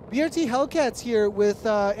 BRT Hellcats here with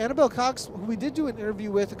Annabelle Cox, who we did do an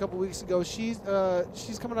interview with a couple weeks ago. She's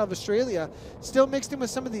coming out of Australia, still mixed in with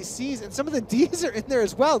some of these C's, and some of the D's are in there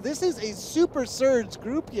as well. This is a super surge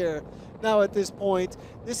group here now at this point.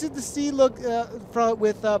 This is the C look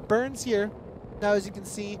with Burns here. Now, as you can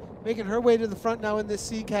see, making her way to the front now in this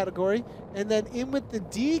C category. And then in with the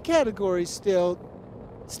D category still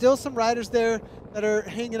some riders there that are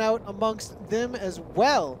hanging out amongst them as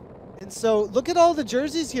well. And so look at all the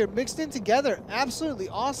jerseys here mixed in together. Absolutely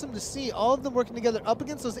awesome to see all of them working together up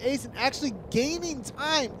against those A's and actually gaining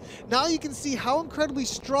time. Now you can see how incredibly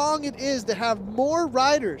strong it is to have more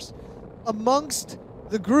riders amongst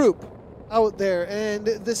the group out there. And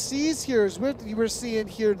the C's here is what you were seeing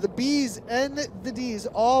here. The B's and the D's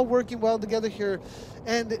all working well together here.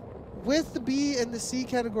 And with the B and the C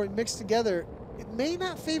category mixed together, it may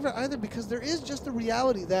not favor either, because there is just a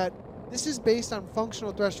reality that this is based on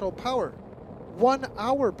functional threshold power, 1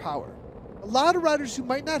 hour power. A lot of riders who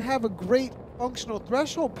might not have a great functional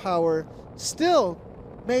threshold power still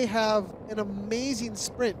may have an amazing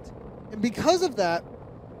sprint. And because of that,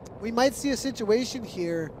 we might see a situation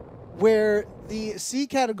here where the C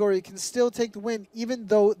category can still take the win even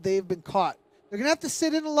though they've been caught. They're going to have to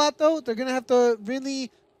sit in a lot, though. They're going to have to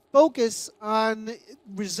really focus on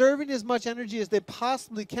reserving as much energy as they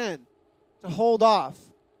possibly can to hold off.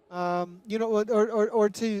 You know, or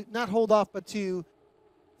to not hold off, but to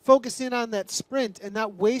focus in on that sprint and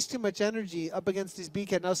not waste too much energy up against these B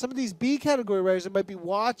categories. Now, some of these B category riders that might be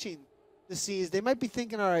watching the C's, they might be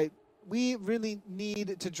thinking, all right, we really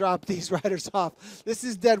need to drop these riders off. This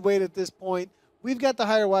is dead weight at this point. We've got the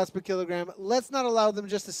higher watts per kilogram. Let's not allow them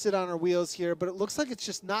just to sit on our wheels here, but it looks like it's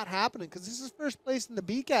just not happening, because this is first place in the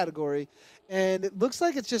B category, and it looks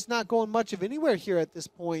like it's just not going much of anywhere here at this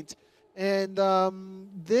point. And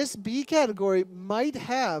this B category might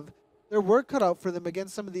have their work cut out for them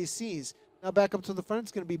against some of these C's. Now back up to the front,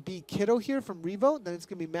 it's going to be B Kiddo here from Revo. Then it's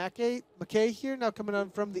going to be McKay here, now coming on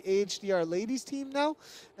from the AHDR ladies team now.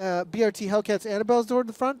 BRT Hellcats Annabelle's toward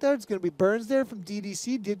the front there. It's going to be Burns there from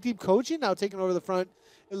DDC. Deep Coaching now taking over the front,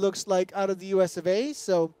 it looks like, out of the US of A.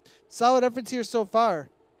 So solid efforts here so far.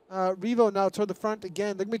 Revo now toward the front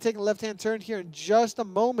again. They're going to be taking a left-hand turn here in just a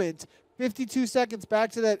moment. 52 seconds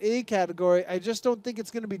back to that A category. I just don't think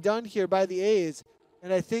it's going to be done here by the A's.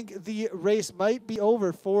 And I think the race might be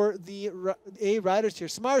over for the A riders here.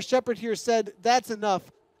 Samara Shepard here said, that's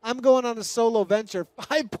enough. I'm going on a solo venture.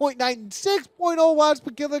 5.9, 6.0 watts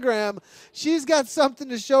per kilogram. She's got something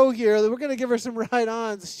to show here. We're going to give her some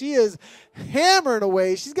ride-ons. She is hammering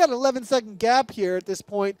away. She's got an 11-second gap here at this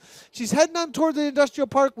point. She's heading on toward the industrial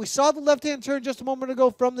park. We saw the left-hand turn just a moment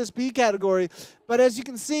ago from this B category. But as you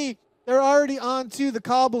can see, they're already on to the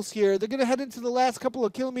cobbles here. They're going to head into the last couple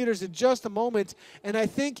of kilometers in just a moment, and I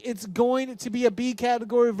think it's going to be a B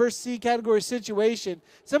category versus C category situation.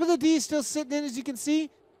 Some of the D's still sitting in, as you can see,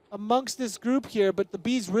 amongst this group here, but the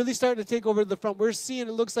B's really starting to take over the front. We're seeing,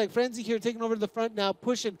 it looks like, Frenzy here taking over the front now,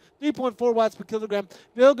 pushing 3.4 watts per kilogram.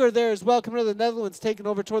 Vilger there as well, coming out of the Netherlands, taking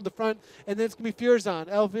over toward the front, and then it's going to be Fierzon,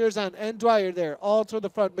 El Fierzon, and Dwyer there, all toward the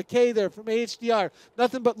front. McKay there from HDR,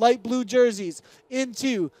 nothing but light blue jerseys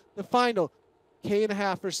into the final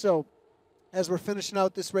K&a-half or so, as we're finishing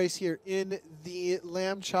out this race here in the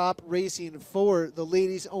Lamb Chop Racing for the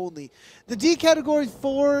ladies only. The D category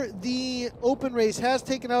for the open race has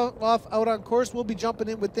taken off out on course. We'll be jumping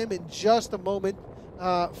in with them in just a moment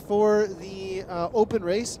for the open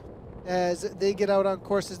race as they get out on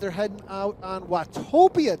course, as they're heading out on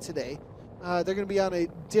Watopia today. They're going to be on a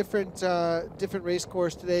different race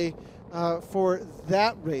course today for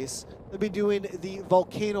that race. They'll be doing the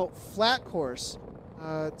Volcano Flat course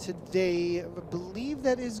today. I believe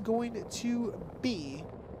that is going to be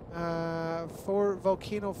for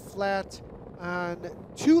Volcano Flat on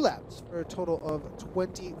 2 laps for a total of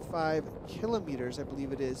 25 kilometers, I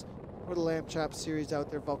believe it is. for the Lamb Chop series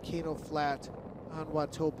out there, Volcano Flat on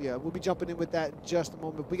Watopia. We'll be jumping in with that in just a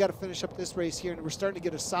moment. We got to finish up this race here, and we're starting to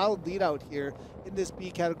get a solid lead out here in this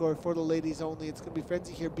B category for the ladies only. It's going to be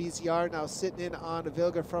Frenzy here, BCR now sitting in on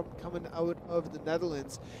Vilga from coming out of the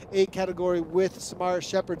Netherlands. A category with Samara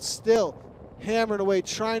Shepard still hammering away,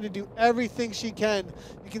 trying to do everything she can.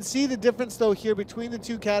 You can see the difference, though, here between the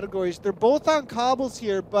two categories. They're both on cobbles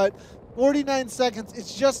here, but 49 seconds,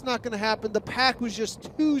 it's just not going to happen. The pack was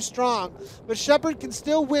just too strong. But Shepard can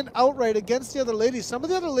still win outright against the other ladies. Some of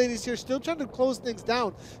the other ladies here still trying to close things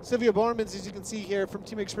down. Sylvia Bormans, as you can see here from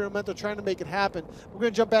Team Experimental, trying to make it happen. We're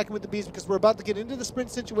going to jump back in with the bees because we're about to get into the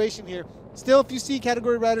sprint situation here. Still a few C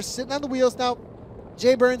category riders sitting on the wheels now.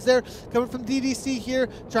 Jay Burns there, coming from DDC here,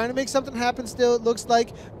 trying to make something happen still, it looks like.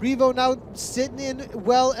 Revo now sitting in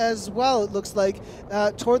well as well, it looks like,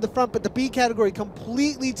 toward the front, but the B category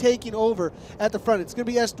completely taking over at the front. It's going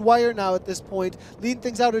to be S. Dwyer now at this point, leading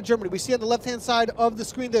things out in Germany. We see on the left-hand side of the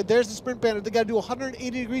screen there's the sprint banner. They got to do a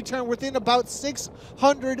 180-degree turn within about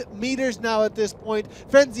 600 meters now at this point.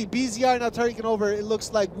 Frenzy, BZR now taking over. It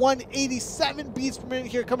looks like 187 beats per minute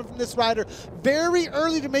here coming from this rider. Very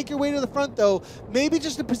early to make your way to the front, though. Maybe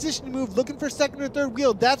just a positioning move, looking for second or third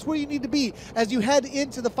wheel. That's where you need to be as you head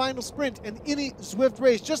into the final sprint and any Zwift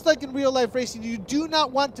race. Just like in real life racing, you do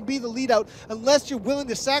not want to be the lead out unless you're willing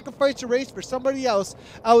to sacrifice your race for somebody else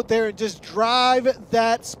out there and just drive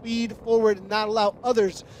that speed forward and not allow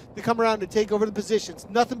others to come around and take over the positions.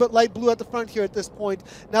 Nothing but light blue at the front here at this point.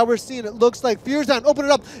 Now we're seeing it looks like Fierzan, open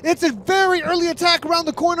it up. It's a very early attack around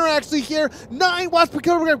the corner actually here. 9 watts per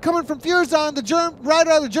kilogram coming from Fierzan, the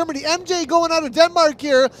rider out of Germany. MJ going out of Denmark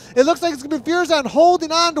here. It looks like it's going to be Fierzan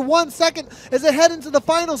holding on to 1 second as they head into the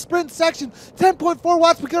final sprint section. 10.4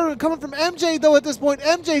 watts per kilogram coming from MJ though at this point.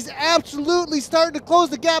 MJ's absolutely starting to close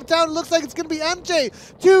the gap down. It looks like it's going to be MJ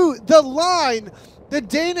to the line. The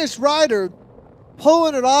Danish rider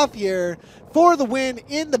pulling it off here for the win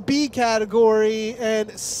in the B category,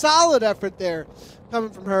 and solid effort there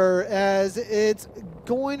coming from her as it's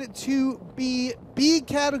going to be B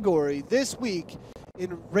category this week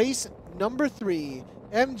in race number 3.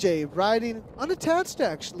 MJ riding unattached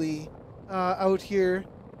actually out here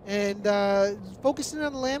and focusing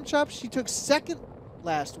on the Lamb Chop. She took second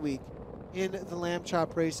last week in the Lamb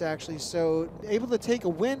Chop race actually, so able to take a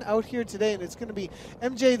win out here today, and it's going to be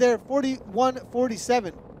MJ there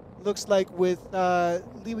 41-47 looks like, with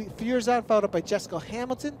Lee Fierzan followed up by Jessica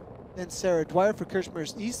Hamilton, then Sarah Dwyer for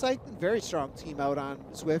Kirchner's E-Cycling. Very strong team out on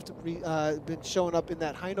Zwift. Been showing up in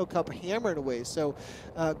that Heino Cup hammering away. So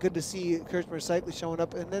good to see Kirchner Cycling showing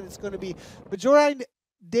up. And then it's going to be Bajorine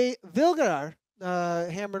de Vilgar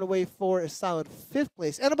hammering away for a solid 5th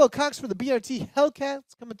place. Annabelle Cox for the BRT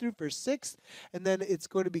Hellcats coming through for 6th. And then it's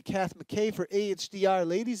going to be Kath McKay for AHDR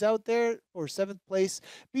ladies out there for 7th place.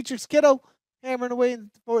 Beatrix Kiddo hammering away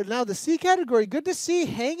forward. Now the C category, good to see,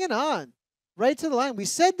 hanging on right to the line. We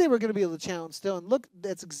said they were going to be able to challenge still, and look,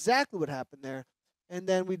 that's exactly what happened there. And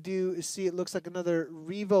then we do see it looks like another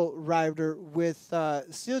Revo rider with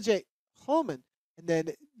Silje Holman, and then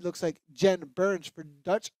it looks like Jen Burns for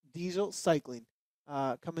Dutch Diesel Cycling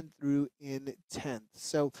coming through in 10th.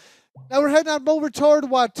 So now we're heading on over toward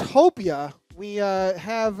Watopia. We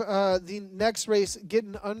have the next race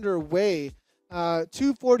getting underway.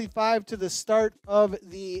 2:45 to the start of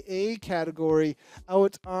the A category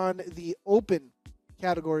out on the open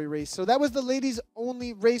category race. So that was the ladies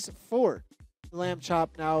only race for the Lamb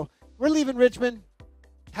Chop. Now we're leaving Richmond,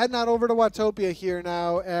 heading on over to Watopia here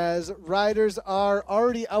now as riders are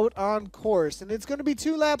already out on course. And it's going to be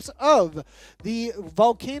 2 laps of the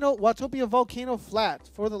Watopia Volcano Flat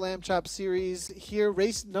for the Lamb Chop series here,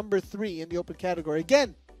 race number 3 in the open category.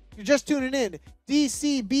 Again, you're just tuning in,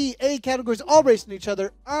 DCBA categories all racing each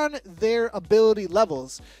other on their ability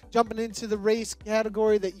levels, jumping into the race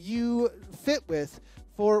category that you fit with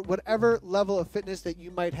for whatever level of fitness that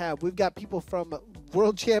you might have. We've got people from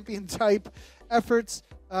world champion type efforts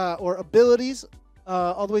or abilities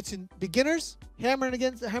all the way to beginners hammering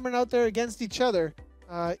out there against each other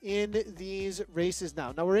in these races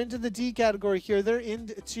now. Now we're into the D category here. They're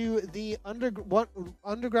into the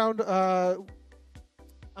underground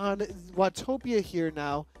on Watopia here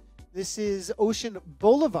now. This is Ocean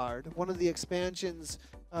Boulevard, one of the expansions,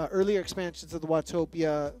 earlier expansions of the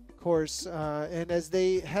Watopia course. And as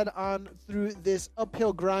they head on through this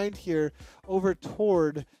uphill grind here over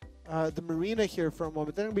toward the marina here for a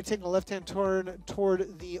moment, they're going to be taking a left-hand turn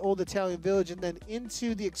toward the old Italian village and then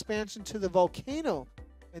into the expansion to the volcano.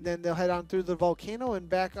 And then they'll head on through the volcano and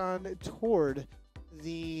back on toward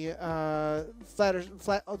the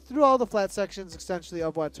through all the flat sections essentially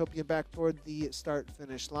of Watopia back toward the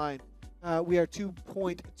start-finish line. We are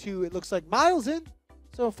 2.2, it looks like, miles in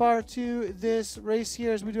so far to this race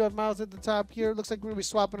here, as we do have miles at the top here. It looks like we're going to be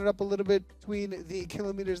swapping it up a little bit between the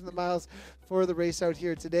kilometers and the miles for the race out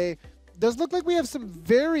here today. Does look like we have some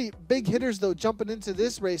very big hitters, though, jumping into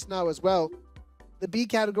this race now as well. The B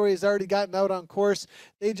category has already gotten out on course.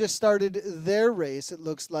 They just started their race, it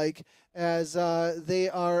looks like, as they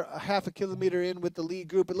are a half a kilometer in with the lead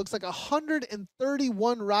group. It looks like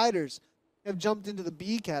 131 riders have jumped into the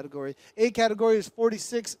B category. A category is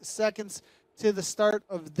 46 seconds to the start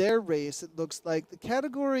of their race, it looks like. The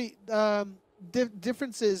category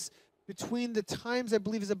differences between the times, I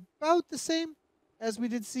believe, is about the same as we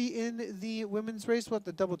did see in the women's race. We'll have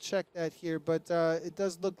to double check that here, but it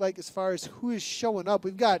does look like, as far as who is showing up,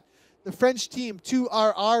 we've got the French team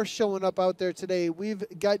 2RR showing up out there today. We've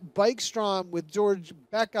got Bikestrom with George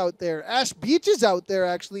Beck out there. Ash Beach is out there,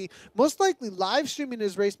 actually, most likely live streaming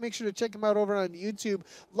his race. Make sure to check him out over on YouTube.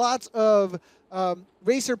 Lots of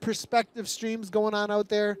racer perspective streams going on out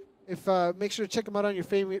there. Make sure to check him out on your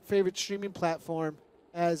favorite streaming platform,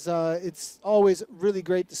 as it's always really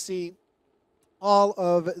great to see all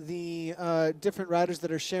of the different riders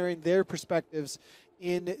that are sharing their perspectives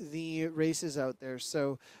in the races out there.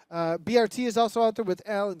 So BRT is also out there with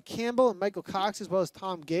Alan Campbell and Michael Cox, as well as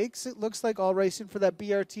Tom Gakes. It looks like all racing for that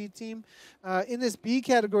BRT team. In this B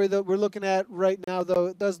category that we're looking at right now, though,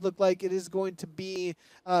 it does look like it is going to be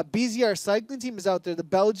BZR cycling team is out there, the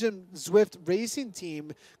Belgian Zwift racing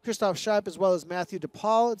team, Christoph Scheib as well as Matthew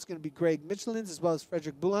DePaul. It's going to be Greg Michelins as well as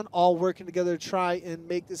Frederick Boulan, all working together to try and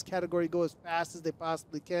make this category go as fast as they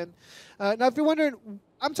possibly can. Now, if you're wondering,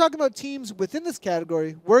 I'm talking about teams within this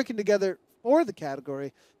category working together for the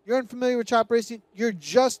category. You're unfamiliar with Chop Racing, you're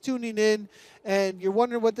just tuning in, and you're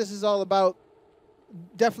wondering what this is all about.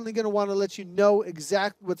 Definitely going to want to let you know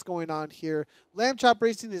exactly what's going on here. Lamb Chop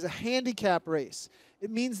Racing is a handicap race.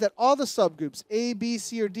 It means that all the subgroups, A, B,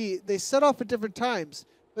 C, or D, they set off at different times,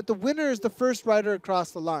 but the winner is the first rider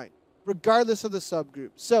across the line, regardless of the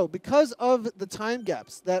subgroup. So because of the time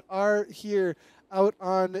gaps that are here out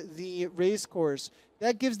on the race course,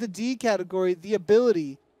 that gives the D category the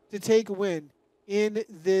ability to take a win in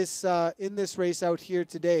this race out here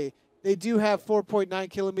today. They do have 4.9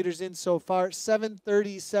 kilometers in so far.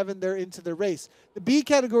 7:37 they're into the race. The B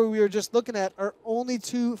category we were just looking at are only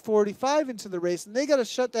 2:45 into the race, and they got to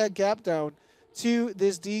shut that gap down to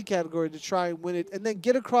this D category to try and win it, and then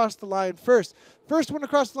get across the line first. First one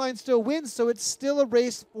across the line still wins, so it's still a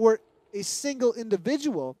race for a single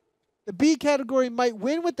individual. The B category might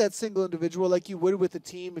win with that single individual, like you would with a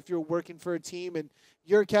team if you're working for a team and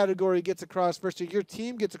your category gets across first or your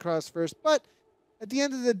team gets across first. But at the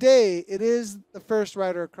end of the day, it is the first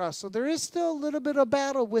rider across. So there is still a little bit of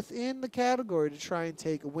battle within the category to try and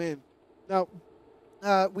take a win. Now,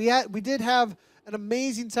 we did have an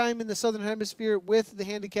amazing time in the Southern Hemisphere with the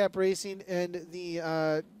handicap racing and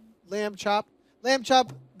the Lamb Chop. Lamb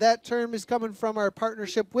Chop, that term is coming from our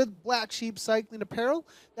partnership with Black Sheep Cycling Apparel.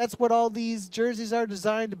 That's what all these jerseys are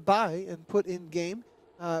designed by and put in game.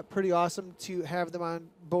 Pretty awesome to have them on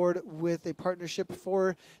board with a partnership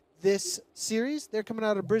for this series. They're coming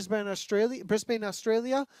out of Brisbane,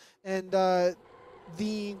 Australia, and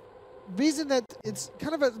the reason that it's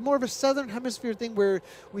kind of more of a Southern Hemisphere thing where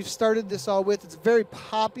we've started this all with, it's a very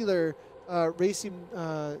popular racing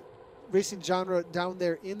genre down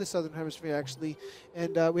there in the Southern Hemisphere, actually,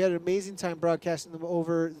 and we had an amazing time broadcasting them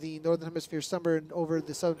over the Northern Hemisphere summer and over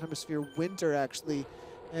the Southern Hemisphere winter, actually.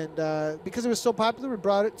 And because it was so popular, we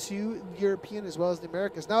brought it to European as well as the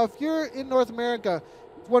Americas. Now, if you're in North America,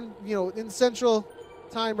 in Central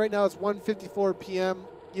Time right now, it's 1:54 p.m.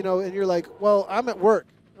 And you're like, well, I'm at work,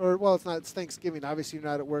 or well, it's Thanksgiving. Obviously, you're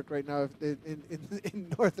not at work right now in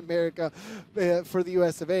North America for the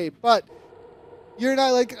U.S. of A. But you're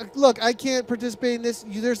not like, look, I can't participate in this.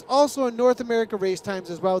 There's also a North America race times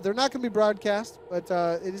as well. They're not going to be broadcast, but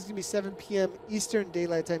it is going to be 7 p.m. Eastern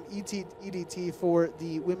Daylight Time, EDT, for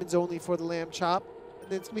the women's only for the Lamb Chop.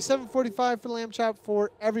 And then it's going to be 7:45 for the Lamb Chop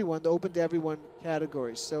for everyone, the open to everyone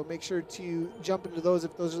categories. So make sure to jump into those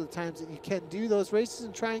if those are the times that you can do those races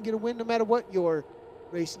and try and get a win no matter what your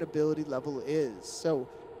racing ability level is. So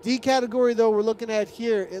D category, though, we're looking at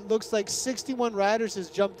here, it looks like 61 riders has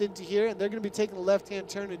jumped into here, and they're going to be taking a left-hand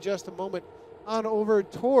turn in just a moment on over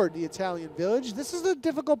toward the Italian Village. This is a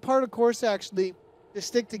difficult part of course, actually, to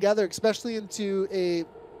stick together, especially into a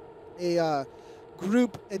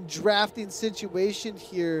group and drafting situation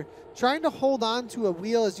here. Trying to hold on to a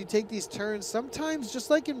wheel as you take these turns, sometimes, just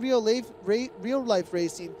like in real life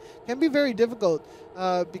racing, can be very difficult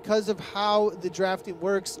because of how the drafting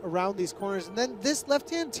works around these corners. And then this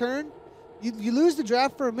left-hand turn, you lose the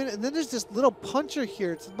draft for a minute, and then there's this little puncher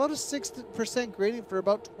here. It's about a 6% gradient for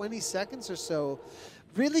about 20 seconds or so.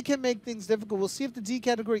 Really can make things difficult. We'll see if the D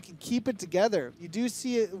category can keep it together. You do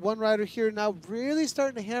see one rider here now really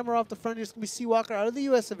starting to hammer off the front. Here's going to be Seawalker out of the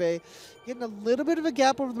US of A, getting a little bit of a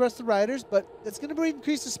gap over the rest of the riders, but it's going to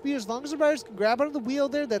increase the speed. As long as the riders can grab onto the wheel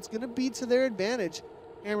there, that's going to be to their advantage.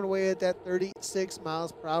 Hammering away at that 36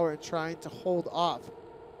 miles per hour and trying to hold off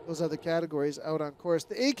those other categories out on course.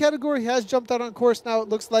 The A category has jumped out on course now, it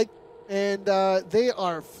looks like, and they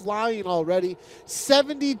are flying already.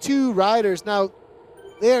 72 riders. Now,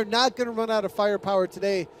 they are not going to run out of firepower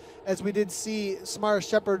today, as we did see Samara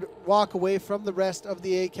Shepard walk away from the rest of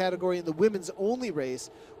the A category in the women's only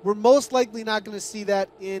race. We're most likely not going to see that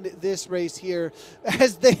in this race here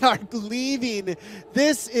as they are leaving.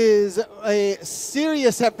 This is a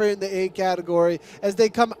serious effort in the A category as they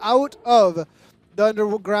come out of the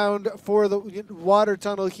underground for the water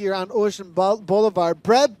tunnel here on Ocean Boulevard.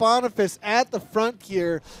 Brett Boniface at the front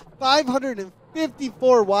here,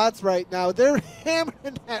 554 watts right now. They're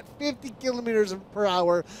hammering at 50 kilometers per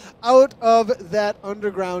hour out of that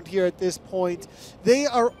underground here at this point. They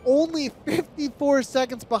are only 54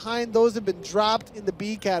 seconds behind those have been dropped in the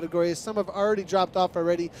B category. Some have already dropped off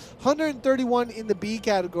already. 131 in the B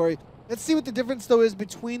category. Let's see what the difference, though, is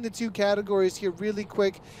between the two categories here really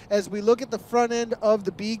quick. As we look at the front end of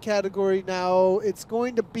the B category now, it's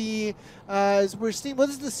going to be, as we're seeing, what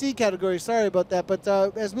is the C category? Sorry about that. But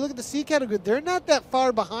as we look at the C category, they're not that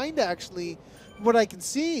far behind, actually, from what I can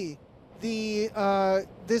see,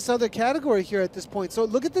 this other category here at this point. So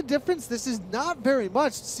look at the difference. This is not very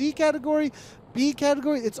much. C category, B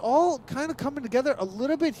category, it's all kind of coming together a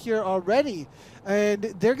little bit here already. And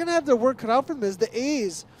they're going to have their work cut out from this. The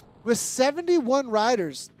A's, with 71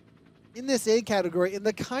 riders in this A category and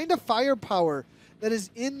the kind of firepower that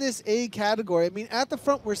is in this A category. I mean, at the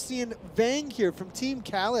front, we're seeing Vang here from Team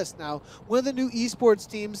Callus now, one of the new esports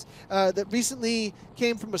teams that recently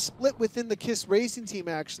came from a split within the KISS racing team,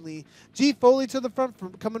 actually. G Foley to the front,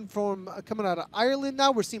 coming out of Ireland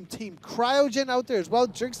now. We're seeing Team Cryogen out there as well.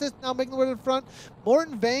 Jerksith now making the way to the front.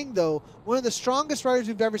 Morton Vang, though, one of the strongest riders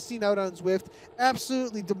we've ever seen out on Zwift,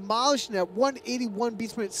 absolutely demolishing at 181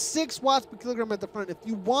 beats per minute, 6 watts per kilogram at the front. If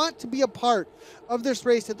you want to be a part of this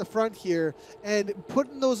race at the front here and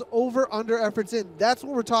putting those over-under efforts in, that's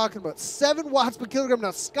what we're talking about. 7 watts per kilogram.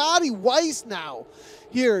 Now, Scotty Weiss now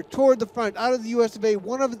here toward the front, out of the US of A,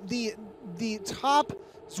 one of the top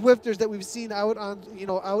Zwifters that we've seen out on,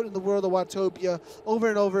 out in the world of Watopia over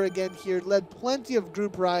and over again here, led plenty of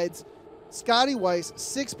group rides. Scotty Weiss,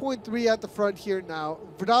 6.3 at the front here now.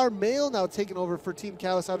 Vidar Mail now taking over for Team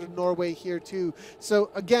Callus out of Norway here too. So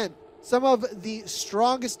again, some of the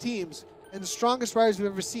strongest teams and the strongest riders we've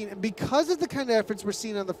ever seen. And because of the kind of efforts we're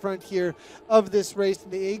seeing on the front here of this race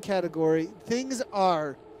in the A category, things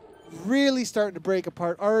are really starting to break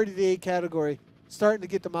apart. Already the A category starting to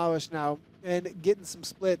get demolished now and getting some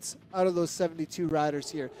splits out of those 72 riders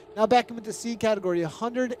here. Now back into the C category,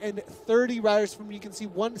 130 riders from, you can see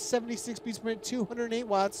 176 beats per minute, 208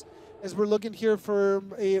 watts, as we're looking here for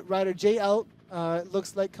a rider, JL,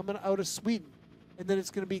 looks like coming out of Sweden. And then it's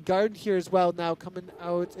going to be Garden here as well now coming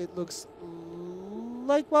out, it looks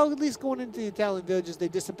like, well, at least going into the Italian villages, they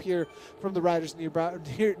disappear from the riders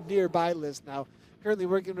nearby list now. Currently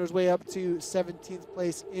working his way up to 17th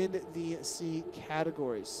place in the C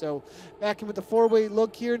categories. So back in with the four-way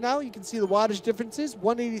look here now. You can see the wattage differences.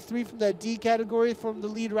 183 from that D category from the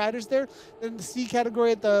lead riders there. Then the C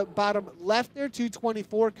category at the bottom left there,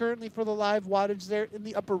 224 currently for the live wattage there. In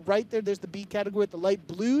the upper right there, there's the B category at the light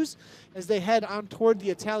blues as they head on toward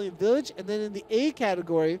the Italian village. And then in the A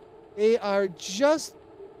category, they are just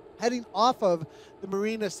heading off of the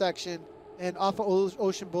marina section and off of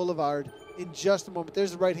Ocean Boulevard in just a moment.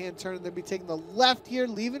 There's the right-hand turn. They'll be taking the left here,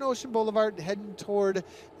 leaving Ocean Boulevard and heading toward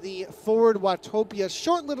the Forward Watopia.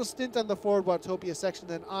 Short little stint on the Forward Watopia section,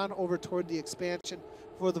 then on over toward the expansion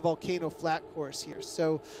for the Volcano Flat course here.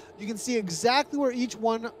 So you can see exactly where each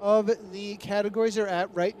one of the categories are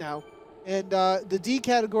at right now. And the D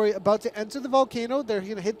category about to enter the volcano. They're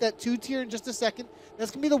going to hit that 2-tier in just a second. That's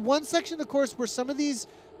going to be the one section of the course where some of these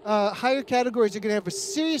higher categories are going to have a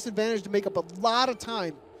serious advantage to make up a lot of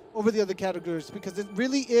time over the other categories, because it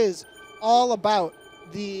really is all about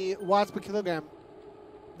the watts per kilogram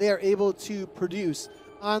they are able to produce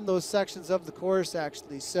on those sections of the course,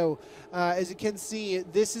 actually. So as you can see,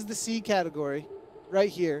 this is the C category right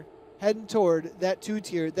here, heading toward that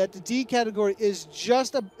 2-tier that the D category is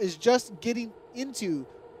just getting into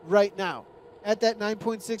right now at that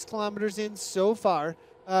 9.6 kilometers in so far.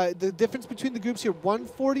 The difference between the groups here,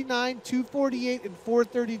 149, 248, and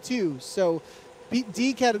 432. So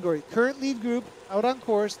D category, current lead group out on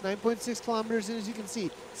course, 9.6 kilometers in, as you can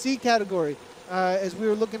see. C category, as we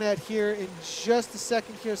were looking at here in just a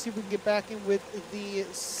second here, see if we can get back in with the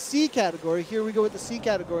C category. Here we go with the C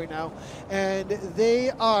category now, and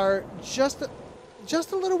they are just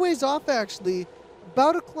a little ways off, actually,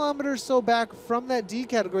 about a kilometer or so back from that D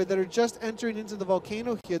category that are just entering into the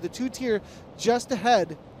volcano here. The 2-tier just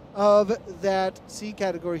ahead of that C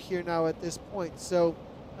category here now at this point. So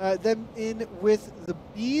then in with the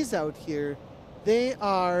Bs out here, they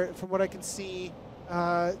are, from what I can see,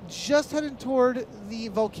 just heading toward the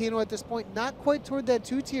volcano at this point. Not quite toward that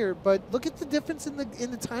 2-tier, but look at the difference in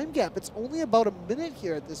the time gap. It's only about a minute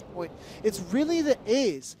here at this point. It's really the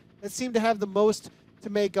A's that seem to have the most to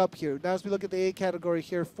make up here. Now as we look at the A category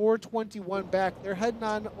here, 421 back. They're heading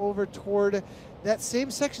on over toward that same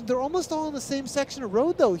section. They're almost all in the same section of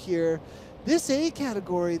road though here. This A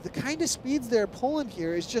category, the kind of speeds they're pulling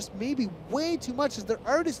here is just maybe way too much, as they're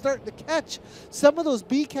already starting to catch some of those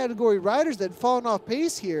B category riders that have fallen off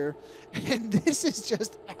pace here. And this is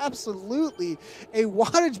just absolutely a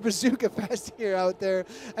wattage bazooka fest here out there.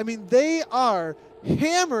 I mean, they are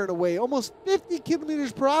hammering away almost 50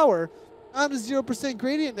 kilometers per hour on a 0%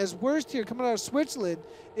 gradient. As worst here, coming out of Switzerland,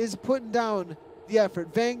 is putting down the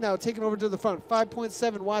effort. Vang now taking over to the front.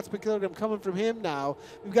 5.7 watts per kilogram coming from him now.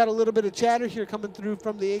 We've got a little bit of chatter here coming through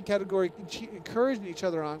from the A category, encouraging each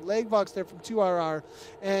other on. Legvox there from 2RR.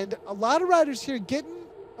 And a lot of riders here getting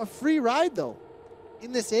a free ride, though,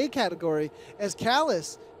 in this A category, as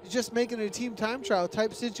Callus is just making a team time trial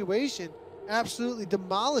type situation, absolutely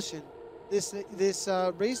demolishing this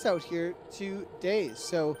race out here today.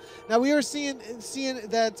 So now we are seeing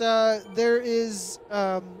that there is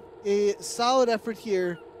a solid effort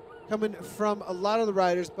here coming from a lot of the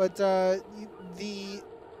riders, but the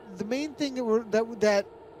main thing that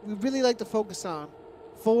we really like to focus on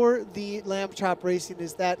for the lamb chop racing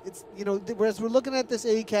is that it's, you know, as we're looking at this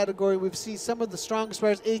A category, we've seen some of the strongest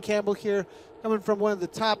riders. A Campbell here coming from one of the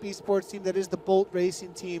top esports team, that is the Bolt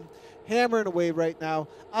Racing team, hammering away right now.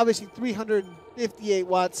 Obviously 358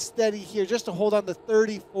 watts steady here just to hold on to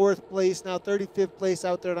 34th place now, 35th place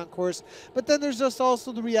out there on course. But then there's just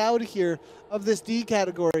also the reality here of this D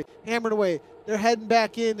category, hammering away. They're heading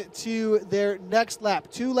back in to their next lap.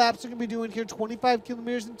 2 laps they're going to be doing here, 25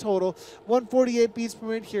 kilometers in total, 148 beats per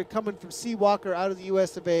minute here coming from C. Walker out of the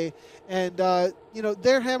US of A. And, you know,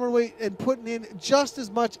 they're hammering away and putting in just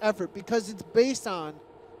as much effort because it's based on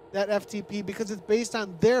that FTP, because it's based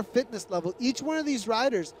on their fitness level. Each one of these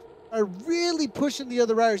riders are really pushing the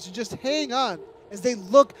other riders to just hang on as they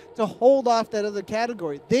look to hold off that other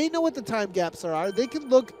category. They know what the time gaps are. They can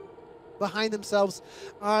look behind themselves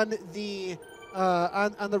on the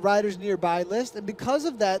riders nearby list, and because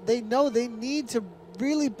of that, they know they need to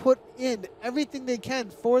really put in everything they can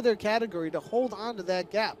for their category to hold on to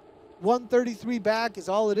that gap. 133 back is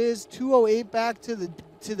all it is. 208 back to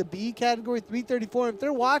the B category, 334. If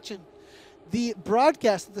they're watching the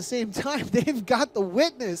broadcast at the same time, they've got the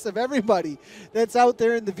witness of everybody that's out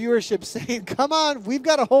there in the viewership saying, come on, we've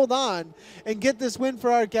got to hold on and get this win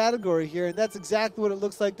for our category here. And that's exactly what it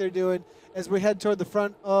looks like they're doing as we head toward the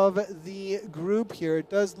front of the group here. It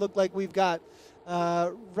does look like we've got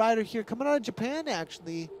a rider here coming out of Japan,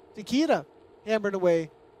 actually, Takeda, hammering away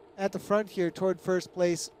at the front here toward first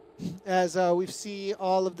place, as we see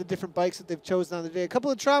all of the different bikes that they've chosen on the day. A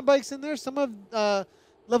couple of Tron bikes in there, some of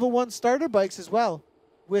level 1 starter bikes as well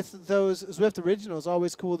with those Zwift originals.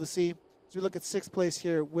 Always cool to see as we look at 6th place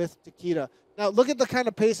here with Takeda. Now look at the kind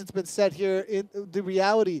of pace that's been set here in the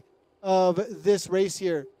reality of this race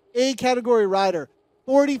here. A category rider,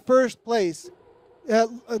 41st place,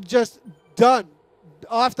 just done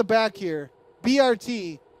off the back here.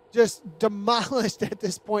 BRT just demolished at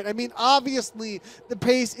this point. I mean, obviously the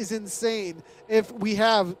pace is insane if we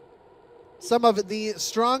have some of the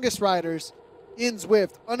strongest riders in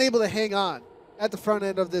Zwift unable to hang on at the front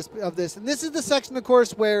end of this. And this is the section, of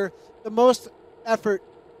course, where the most effort,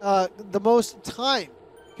 the most time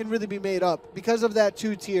can really be made up because of that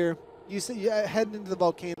 2-tier. You see, heading into the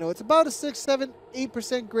volcano, it's about a 6, 7,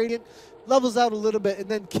 8% gradient, levels out a little bit, and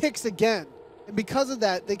then kicks again. And because of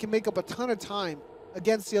that, they can make up a ton of time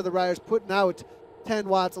against the other riders, putting out 10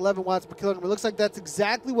 watts, 11 watts per kilogram. It looks like that's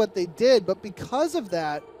exactly what they did, but because of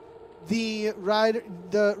that, the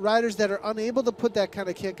riders that are unable to put that kind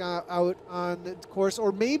of kick out on the course,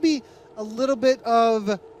 or maybe a little bit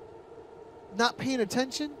of not paying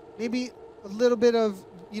attention, maybe a little bit of,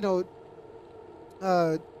 you know,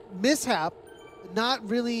 mishap, not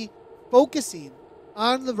really focusing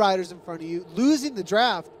on the riders in front of you, losing the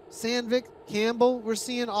draft, Sandvik, Campbell, we're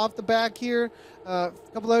seeing off the back here. A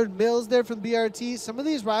couple other Mills there from BRT. Some of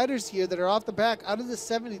these riders here that are off the back out of the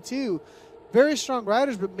 72, very strong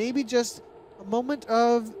riders, but maybe just a moment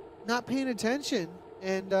of not paying attention.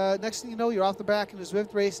 And next thing you know, you're off the back in a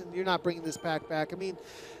Zwift race and you're not bringing this pack back. I mean,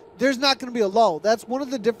 there's not going to be a lull. That's one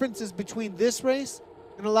of the differences between this race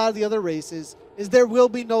and a lot of the other races, is there will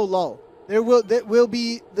be no lull. There will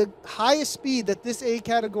be the highest speed that this A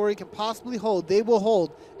category can possibly hold. They will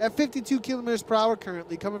hold at 52 kilometers per hour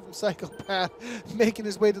currently, coming from Psychopath, making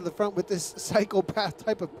his way to the front with this Psychopath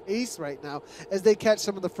type of pace right now as they catch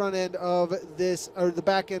some of the front end of this, or the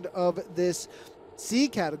back end of this C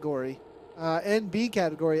category and B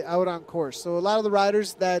category out on course. So a lot of the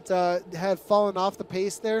riders that have fallen off the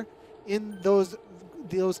pace there in those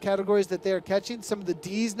categories that they're catching. Some of the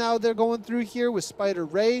D's now they're going through here with Spider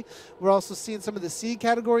Ray. We're also seeing some of the C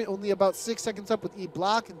category, only about 6 seconds up with E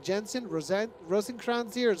Block and Jensen.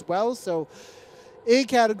 Rosencrantz here as well. So A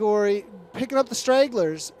category picking up the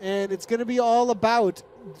stragglers, and it's going to be all about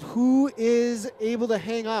who is able to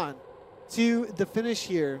hang on to the finish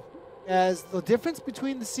here. As the difference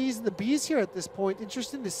between the C's and the B's here at this point,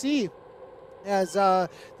 interesting to see, as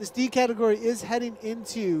this D category is heading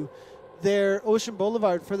into their Ocean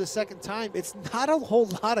Boulevard for the second time. It's not a whole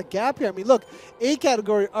lot of gap here. I mean, look, A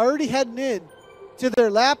category already heading in to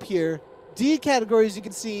their lap here. D category, as you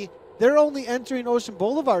can see, they're only entering Ocean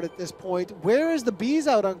Boulevard at this point. Where is the B's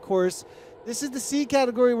out on course? This is the C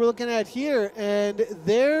category we're looking at here, and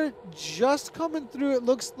they're just coming through. It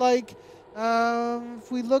looks like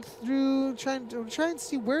if we look through, try and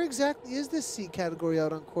see where exactly is this C category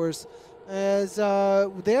out on course, as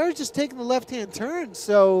they are just taking the left-hand turn.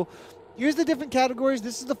 So here's the different categories.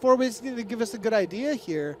 This is the four ways to give us a good idea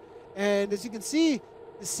here. And as you can see,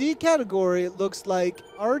 the C category, it looks like,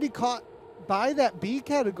 already caught by that B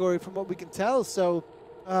category from what we can tell. So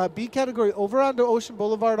B category over onto Ocean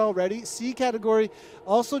Boulevard already. C category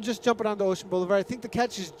also just jumping onto Ocean Boulevard. I think the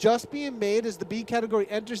catch is just being made as the B category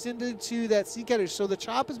enters into that C category. So the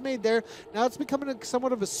chop is made there. Now it's becoming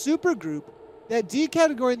somewhat of a super group. That D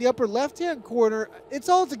category in the upper left-hand corner, it's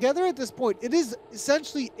all together at this point. It is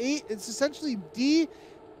essentially it's essentially D,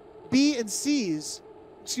 B, and C's.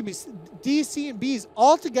 Excuse me, D, C, and B's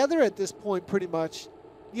all together at this point, pretty much.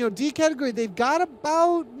 You know, D category, they've got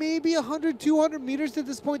about maybe 100, 200 meters at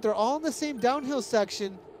this point. They're all in the same downhill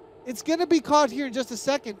section. It's going to be caught here in just a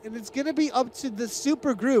second, and it's going to be up to the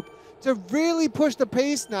super group to really push the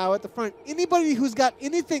pace now at the front. Anybody who's got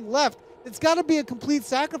anything left, it's got to be a complete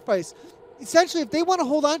sacrifice. Essentially, if they want to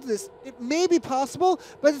hold on to this, it may be possible,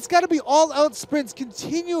 but it's got to be all-out sprints,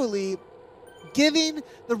 continually giving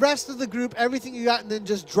the rest of the group everything you got and then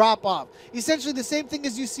just drop off. Essentially, the same thing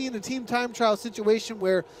as you see in a team time trial situation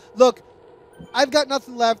where, look, I've got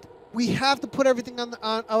nothing left. We have to put everything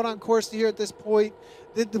out on course here at this point.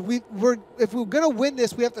 If we're going to win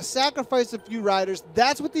this, we have to sacrifice a few riders.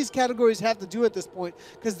 That's what these categories have to do at this point,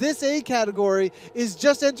 because this A category is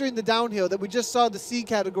just entering the downhill that we just saw the C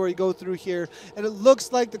category go through here, and it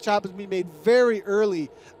looks like the chop is being made very early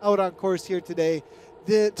out on course here today.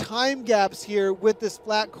 The time gaps here with this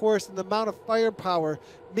flat course and the amount of firepower,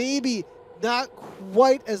 maybe not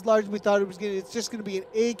quite as large as we thought it was going to be. It's just going to be an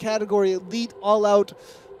A category elite all-out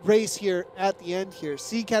race here at the end here.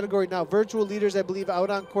 C category now, virtual leaders, I believe, out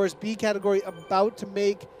on course. B category about to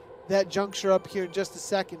make that juncture up here in just a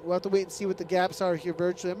second. We'll have to wait and see what the gaps are here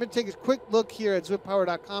virtually. I'm going to take a quick look here at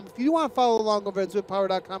ZwiftPower.com. If you want to follow along over at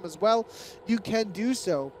ZwiftPower.com as well, you can do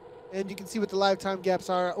so. And you can see what the live time gaps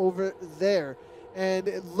are over there. And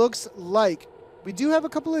it looks like we do have a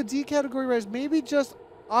couple of D category riders, maybe just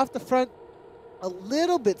off the front a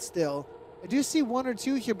little bit still. I do see one or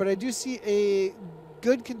two here, but I do see a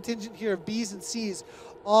good contingent here of B's and C's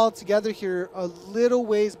all together here, a little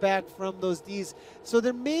ways back from those D's. So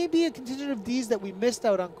there may be a contingent of D's that we missed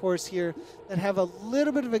out on course here that have a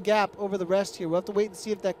little bit of a gap over the rest here. We'll have to wait and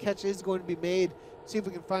see if that catch is going to be made, see if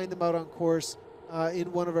we can find them out on course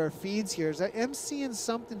in one of our feeds here. As I am seeing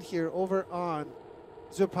something here over on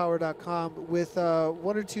ZwiftPower.com with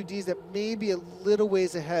one or two D's that may be a little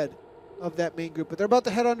ways ahead of that main group, but they're about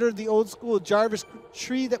to head under the old school Jarvis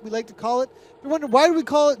tree that we like to call it. If you're wondering why do we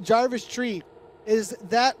call it Jarvis tree, is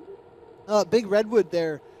that big redwood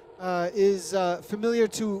there is familiar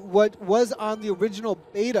to what was on the original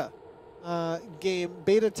beta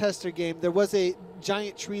tester game. There was a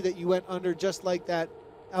giant tree that you went under just like that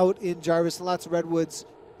out in Jarvis, and lots of redwoods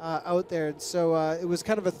out there. And so it was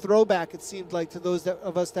kind of a throwback, it seemed like, to those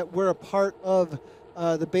of us that were a part of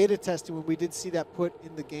the beta testing when we did see that put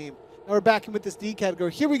in the game. Now we're back in with this D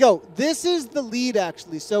category. Here we go. This is the lead,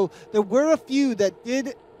 actually. So there were a few that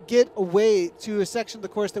did get away to a section of the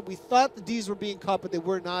course that we thought the Ds were being caught, but they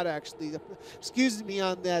were not actually. Excuse me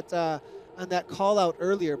on that call out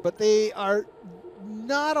earlier, but they are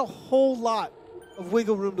not a whole lot of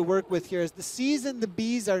wiggle room to work with here, as the Cs and the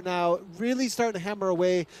Bs are now really starting to hammer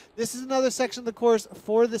away. This is another section of the course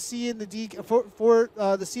for the C and the D for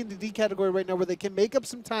the C and the D category right now, where they can make up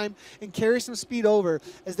some time and carry some speed over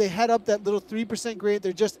as they head up that little 3% grade.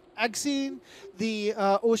 They're just exiting the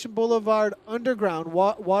Ocean Boulevard underground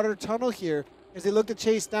water tunnel here as they look to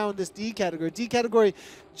chase down this D category. D category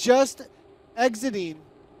just exiting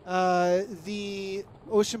the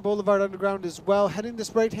Ocean Boulevard underground as well, heading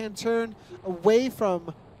this right-hand turn away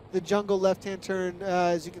from the jungle left-hand turn,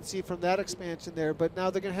 as you can see from that expansion there. But now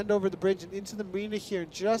they're going to head over the bridge and into the marina here in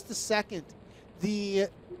just a second. The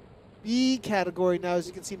B category now, as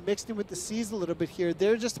you can see, mixed in with the C's a little bit here.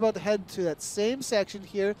 They're just about to head to that same section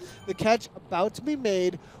here. The catch about to be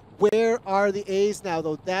made. Where are the A's now,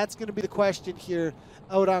 though? That's going to be the question here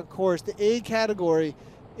out on course. The A category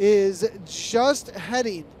is just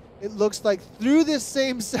heading, it looks like, through this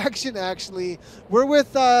same section, actually. We're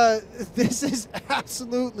with, this is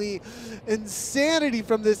absolutely insanity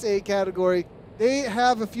from this A category. They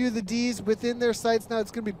have a few of the Ds within their sights now. It's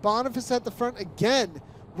going to be Boniface at the front again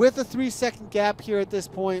with a 3-second gap here at this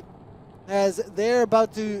point, as they're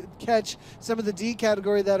about to catch some of the D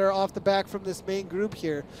category that are off the back from this main group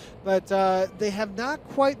here. But they have not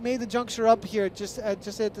quite made the juncture up here just at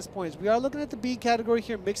this point. We are looking at the B category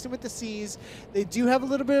here, mixed in with the Cs. They do have a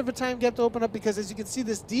little bit of a time gap to open up, because as you can see,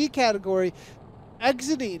 this D category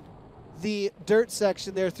exiting the dirt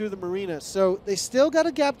section there through the marina. So they still got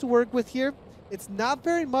a gap to work with here. It's not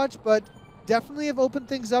very much, but definitely have opened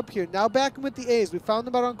things up here. Now back in with the A's. We found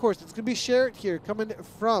them out on course. It's going to be Sherritt here coming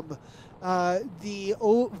from the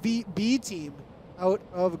OVB team out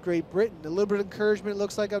of Great Britain. A little bit of encouragement, it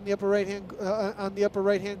looks like, on the upper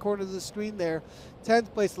right hand corner of the screen there.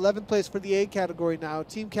 10th place, 11th place for the A category now.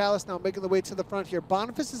 Team Callis now making the way to the front here.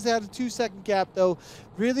 Boniface has had a 2-second gap, though,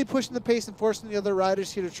 really pushing the pace and forcing the other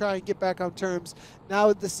riders here to try and get back on terms.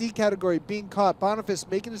 Now the C category being caught. Boniface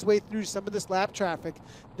making his way through some of this lap traffic.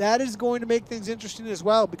 That is going to make things interesting as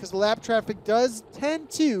well, because the lap traffic does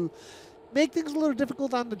tend to make things a little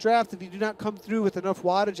difficult on the draft if you do not come through with enough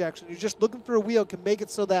wattage action. You're just looking for a wheel, can make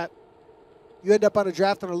it so that you end up on a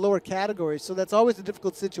draft on a lower category. So that's always a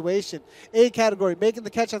difficult situation. A category making the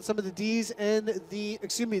catch on some of the D's and the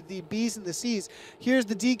B's and the C's. Here's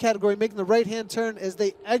the D category making the right-hand turn as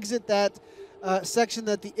they exit that section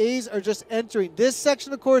that the A's are just entering. This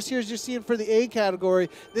section, of course, here, as you're seeing for the A category,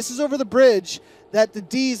 this is over the bridge that the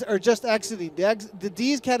D's are just exiting. The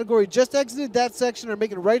D's category just exited that section, are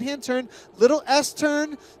making a right-hand turn, little S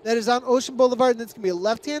turn that is on Ocean Boulevard, and then it's going to be a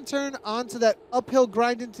left-hand turn onto that uphill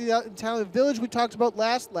grind into the Italian Village we talked about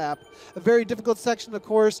last lap. A very difficult section, of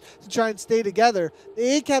course, to try and stay together.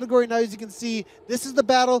 The A category now, as you can see, this is the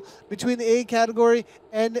battle between the A category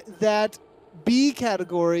and that B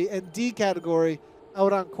category and D category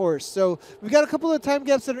out on course. So we've got a couple of time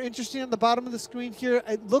gaps that are interesting on the bottom of the screen here.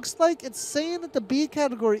 It looks like it's saying that the B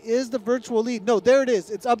category is the virtual lead. No, there it is.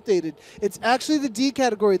 It's updated. It's actually the D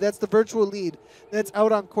category that's the virtual lead that's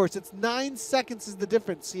out on course. It's 9 seconds is the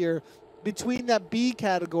difference here between that B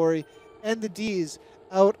category and the D's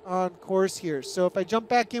out on course here. So if I jump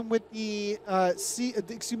back in with the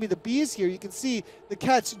the B's here, you can see the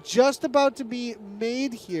catch just about to be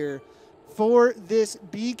made here for this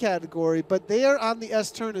B category, but they are on the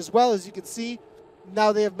S turn as well, as you can see.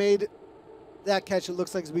 Now they have made that catch, it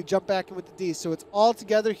looks like, as we jump back in with the D's. So it's all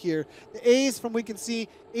together here. The A's, from we can see,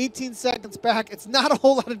 18 seconds back. It's not a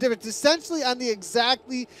whole lot of difference. Essentially on the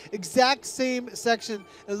exact same section.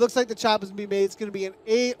 And it looks like the chop is going to be made. It's going to be an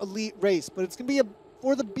A elite race, but it's going to be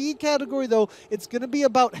for the B category, though, it's going to be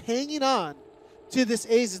about hanging on to this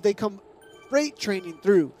A's as they come freight training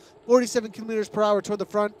through. 47 kilometers per hour toward the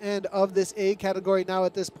front end of this A category now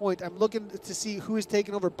at this point. I'm looking to see who is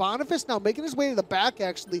taking over. Boniface now making his way to the back,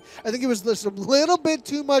 actually. I think it was just a little bit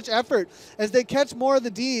too much effort as they catch more of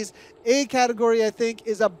the D's. A category, I think,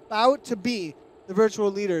 is about to be the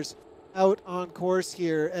virtual leaders out on course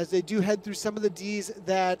here as they do head through some of the D's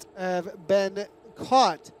that have been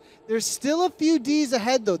caught. There's still a few D's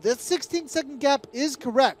ahead, though. This 16-second gap is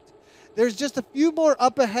correct. There's just a few more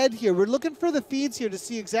up ahead here. We're looking for the feeds here to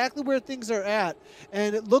see exactly where things are at.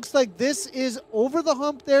 And it looks like this is over the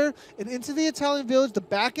hump there and into the Italian Village, the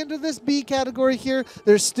back end of this B category here.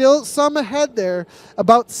 There's still some ahead there.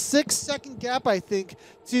 About 6-second gap, I think,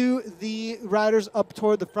 to the riders up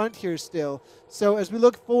toward the front here still. So as we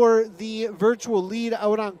look for the virtual lead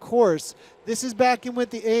out on course, this is back in with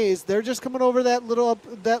the A's. They're just coming over that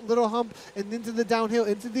little hump and into the downhill,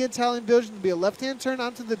 into the Italian Village. It'll be a left-hand turn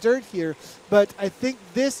onto the dirt here. But I think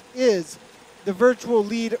this is the virtual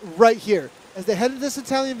lead right here as they head to this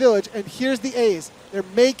Italian Village. And here's the A's. They're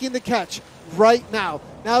making the catch right now.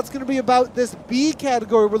 Now it's going to be about this B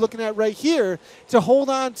category we're looking at right here to hold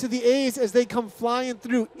on to the A's as they come flying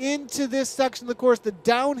through into this section of the course, the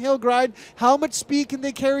downhill grind. How much speed can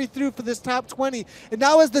they carry through for this top 20? And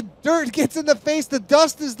now as the dirt gets in the face, the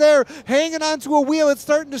dust is there, hanging onto a wheel. It's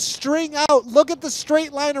starting to string out. Look at the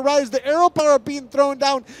straight line of riders. The arrow power being thrown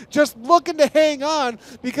down, just looking to hang on,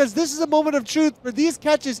 because this is a moment of truth for these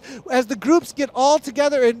catches as the groups get all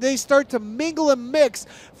together and they start to mingle and mix,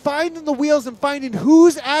 finding the wheels and finding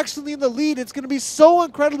who's actually in the lead. It's going to be so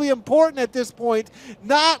incredibly important at this point,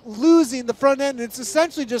 not losing the front end. It's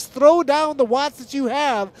essentially just throw down the watts that you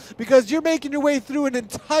have, because you're making your way through an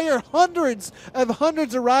entire hundreds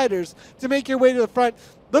of riders to make your way to the front.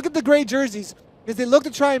 Look at the gray jerseys as they look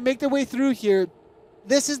to try and make their way through here.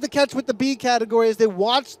 This is the catch with the B category. As they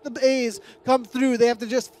watch the A's come through, they have to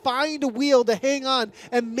just find a wheel to hang on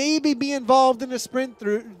and maybe be involved in a sprint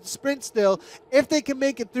still if they can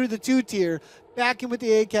make it through the 2-tier. Back in with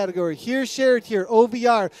the A category. Here's Sherrod here,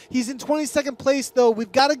 OVR. He's in 22nd place, though.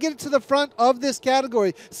 We've got to get it to the front of this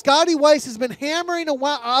category. Scotty Weiss has been hammering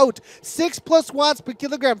out 6+ watts per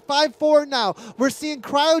kilogram, 5.4 now. We're seeing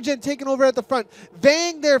Cryogen taking over at the front.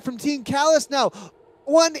 Vang there from Team Callis now.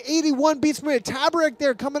 181 beats per minute. Tabarek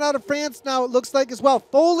there coming out of France now, it looks like as well.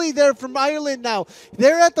 Foley there from Ireland now.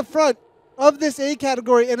 They're at the front of this A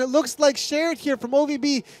category, and it looks like Sherrod here from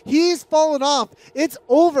OVB, he's fallen off. It's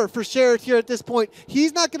over for Sherrod here at this point.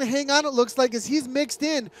 He's not going to hang on, it looks like, as he's mixed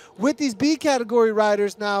in with these B category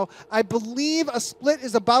riders now. I believe a split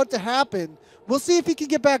is about to happen. We'll see if he can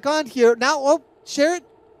get back on here. Now, oh, Sherrod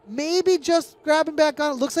maybe just grabbing back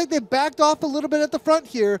on. It looks like they backed off a little bit at the front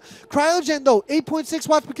here. Cryogen, though, 8.6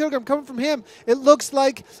 watts per kilogram coming from him. It looks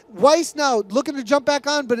like Weiss now looking to jump back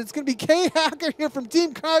on, but it's going to be K-Hacker here from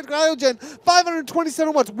Team Cryogen.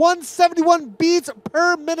 527 watts, 171 beats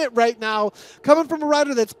per minute right now. Coming from a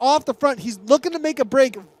rider that's off the front. He's looking to make a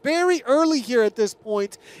break very early here at this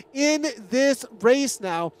point in this race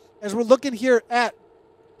now, as we're looking here at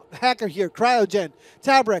Hacker here, Cryogen,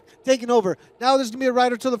 Tabarek taking over. Now there's going to be a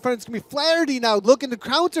rider to the front. It's going to be Flaherty now looking to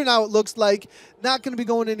counter now, it looks like. Not going to be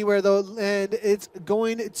going anywhere, though, and it's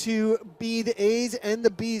going to be the A's and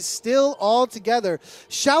the B's still all together.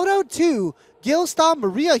 Shout out to Gil Stahl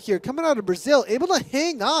Maria here, coming out of Brazil, able to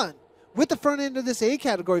hang on with the front end of this A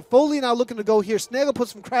category. Foley now looking to go here.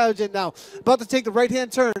 Snagglepuss from Cryogen now about to take the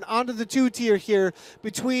right-hand turn onto the 2-tier here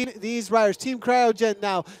between these riders. Team Cryogen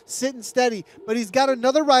now sitting steady, but he's got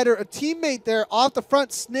another rider, a teammate there off the front.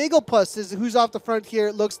 Snagglepuss is who's off the front here,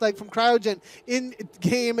 it looks like, from Cryogen.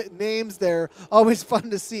 In-game names there. Always fun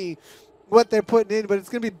to see what they're putting in, but it's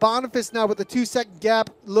going to be Boniface now with a 2-second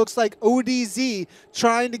gap. Looks like ODZ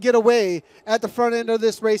trying to get away at the front end of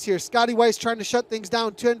this race here. Scotty Weiss trying to shut things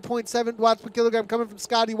down. 10.7 watts per kilogram coming from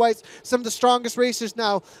Scotty Weiss. Some of the strongest racers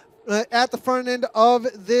now at the front end of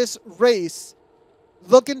this race,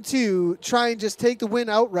 looking to try and just take the win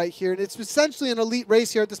outright here. And it's essentially an elite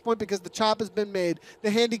race here at this point because the chop has been made. The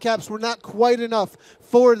handicaps were not quite enough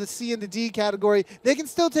for the C and the D category. They can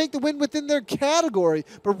still take the win within their category,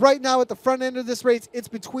 but right now at the front end of this race, it's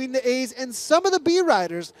between the A's and some of the B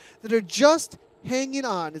riders that are just hanging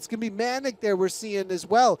on. It's going to be Manic there we're seeing, as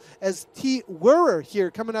well as T. Wurer here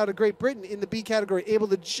coming out of Great Britain in the B category, able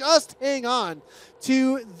to just hang on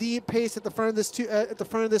to the pace at the front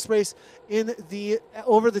of this race in the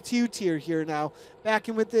over the 2-tier here now. Back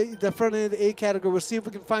in with the front end of the A category. We'll see if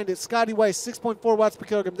we can find it. Scotty Weiss, 6.4 watts per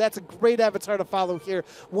kilogram. That's a great avatar to follow here.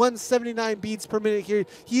 179 beats per minute here.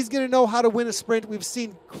 He's going to know how to win a sprint. We've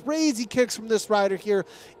seen crazy kicks from this rider here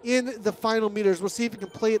in the final meters. We'll see if he can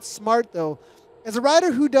play it smart, though. As a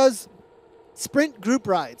rider who does sprint group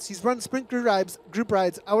rides, he's run sprint group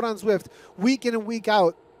rides out on Zwift week in and week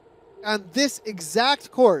out on this exact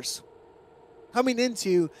course, coming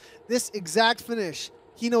into this exact finish.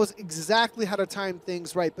 He knows exactly how to time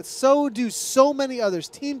things right, but so do so many others.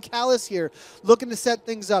 Team Callis here looking to set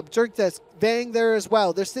things up. Jerk Test, Vang there as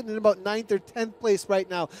well. They're sitting in about 9th or 10th place right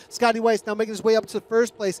now. Scotty Weiss now making his way up to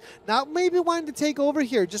first place. Now maybe wanting to take over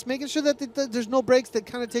here, just making sure that there's no breaks that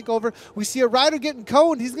kind of take over. We see a rider getting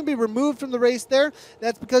coned. He's going to be removed from the race there.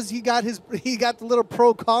 That's because he got the little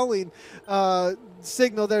pro calling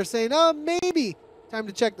signal there saying, oh, maybe Time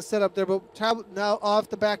to check the setup there, but Talbot now off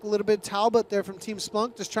the back a little bit. Talbot there from Team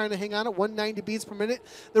Splunk, just trying to hang on at 190 beats per minute.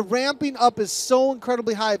 The ramping up is so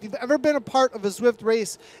incredibly high. If you've ever been a part of a Zwift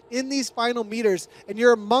race in these final meters, and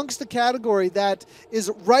you're amongst a category that is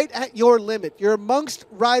right at your limit, you're amongst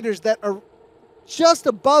riders that are just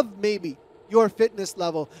above maybe your fitness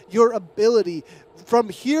level, your ability, from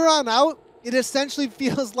here on out, it essentially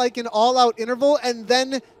feels like an all-out interval, and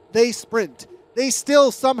then they sprint. They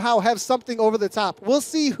still somehow have something over the top. We'll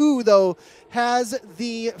see who, though, has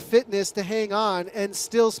the fitness to hang on and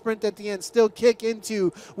still sprint at the end, still kick into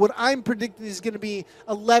what I'm predicting is going to be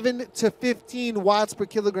 11 to 15 watts per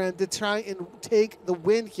kilogram to try and take the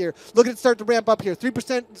win here. Look at it start to ramp up here.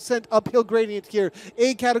 3% uphill gradient here.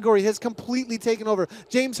 A category has completely taken over.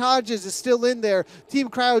 James Hodges is still in there. Team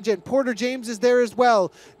Cryogen. Porter James is there as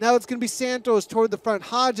well. Now it's going to be Santos toward the front.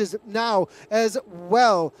 Hodges now as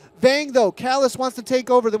well. Vang, though, Callis wants to take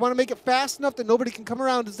over. They want to make it fast enough that nobody can come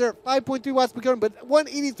around. Is there at 5.3 watts per kilogram, but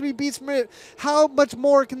 183 beats per minute. How much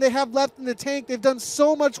more can they have left in the tank? They've done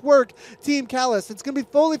so much work, Team Callis. It's going to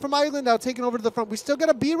be Foley from Ireland now taking over to the front. We still got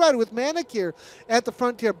a B rider with Manic here at the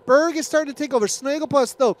front here. Berg is starting to take over.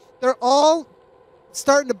 Snagglepuss, though, they're all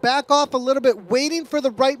starting to back off a little bit, waiting for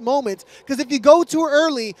the right moment, because if you go too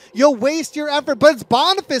early, you'll waste your effort. But it's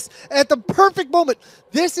Boniface at the perfect moment.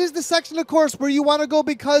 This is the section of course where you want to go,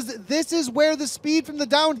 because this is where the speed from the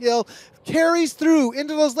downhill carries through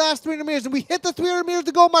into those last 300 meters, and we hit the 300 meters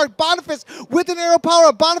to go mark. Boniface with an arrow power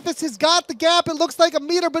up. Boniface has got the gap. It looks like a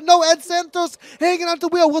meter, but no, Ed Santos hanging onto the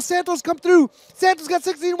wheel. Will Santos come through? Santos got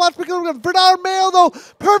 16 watts per kilogram. Vidar Mail, though,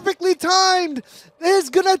 perfectly timed,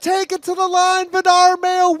 is going to take it to the line. Vidar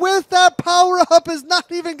Mail with that power up is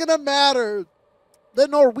not even going to matter. The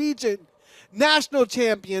Norwegian national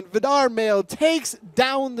champion, Vidar Mail, takes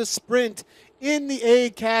down the sprint in the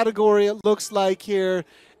A category, it looks like here.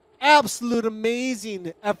 Absolute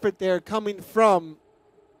amazing effort there coming from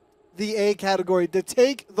the A category to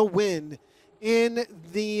take the win in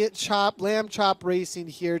the lamb chop racing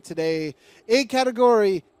here today. A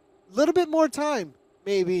category, a little bit more time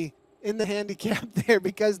maybe in the handicap there,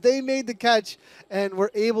 because they made the catch and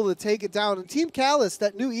were able to take it down. And Team Callis,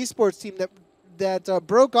 that new esports team that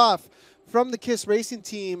broke off from the KISS Racing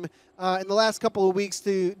team in the last couple of weeks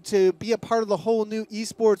to be a part of the whole new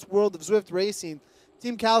esports world of Zwift racing.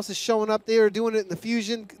 Team Callis is showing up. They are doing it in the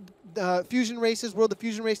Fusion races, World of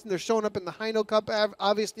Fusion Racing. They're showing up in the Hino Cup,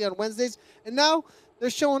 obviously, on Wednesdays. And now they're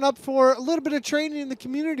showing up for a little bit of training in the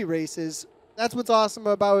community races. That's what's awesome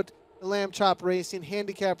about the lamb chop racing,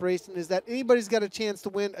 handicap racing, is that anybody's got a chance to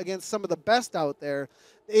win against some of the best out there.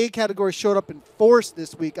 The A category showed up in force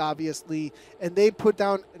this week, obviously, and they put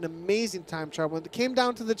down an amazing time trial. When it came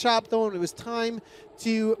down to the chop, though, and it was time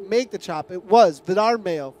to make the chop, it was Vidar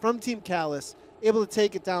Mail from Team Callis able to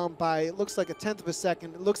take it down by, it looks like, 1/10 of a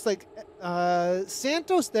second. It looks like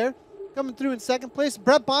Santos there coming through in second place.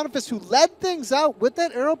 Brett Boniface, who led things out with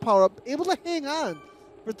that arrow power up, able to hang on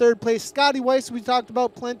for third place. Scotty Weiss, we talked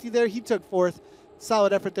about plenty there. He took fourth.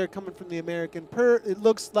 Solid effort there coming from the American. It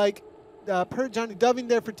looks like Johnny Doving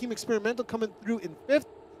there for Team Experimental coming through in fifth.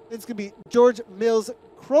 It's going to be George Mills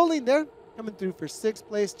Crowley there coming through for sixth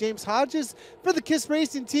place. James Hodges for the KISS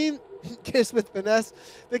Racing team. KISS with finesse.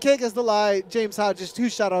 The cake is the lie. James Hodges,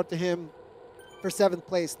 shout out to him for seventh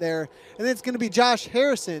place there. And then it's going to be Josh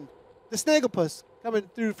Harrison, the Snagglepuss, coming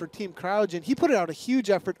through for Team Cryogen. He put out a huge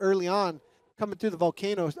effort early on coming through the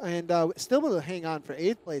volcano, and still able to hang on for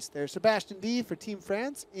eighth place there. Sebastian D for Team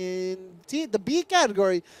France in the B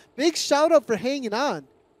category. Big shout out for hanging on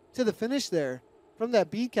to the finish there from that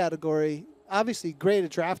B category. Obviously great at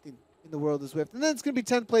drafting in the world of Zwift. And then it's going to be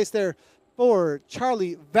 10th place there for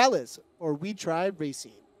Charlie Velez for We Tried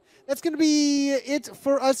Racing. That's going to be it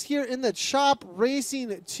for us here in the Chop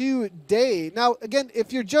Racing today. Now, again,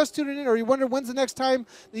 if you're just tuning in or you wonder when's the next time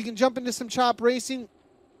that you can jump into some Chop Racing,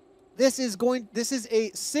 this is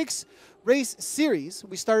a 6-race series.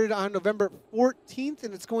 We started on November 14th,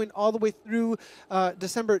 and it's going all the way through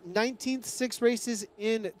December 19th. 6 races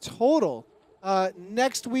in total.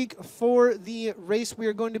 Next week for the race, we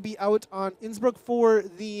are going to be out on Innsbruck for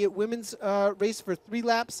the women's race for 3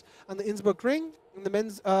 laps on the Innsbruck Ring. And the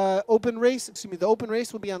men's open race, the open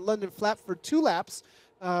race will be on London Flat for 2 laps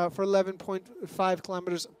for 11.5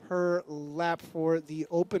 kilometers per lap for the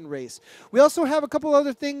open race. We also have a couple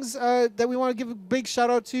other things that we want to give a big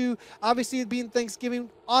shout out to. Obviously, it being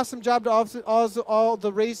Thanksgiving, awesome job to all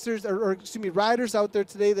the racers, riders out there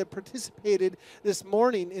today that participated this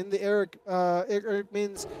morning in the Eric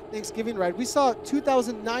Min's Thanksgiving ride. We saw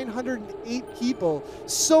 2,908 people.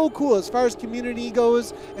 So cool as far as community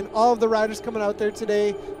goes, and all of the riders coming out there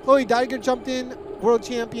today. Chloe Diger jumped in, world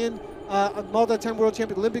champion. a multi-time world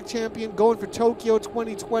champion, Olympic champion, going for Tokyo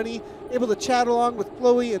 2020. Able to chat along with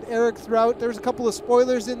Chloe and Eric throughout. There's a couple of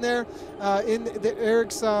spoilers in there in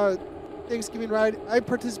Eric's Thanksgiving ride. I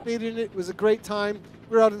participated in it. It was a great time.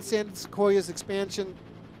 We were out in San Sequoia's expansion.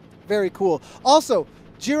 Very cool. Also,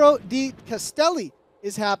 Giro di Castelli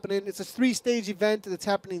is happening. It's a 3-stage event that's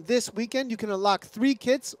happening this weekend. You can unlock 3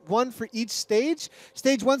 kits, 1 for each stage.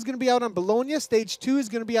 Stage 1 is going to be out on Bologna. Stage 2 is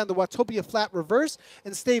going to be on the Watopia Flat Reverse.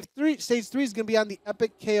 And Stage 3 is going to be on the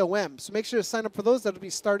Epic KOM. So make sure to sign up for those. That'll be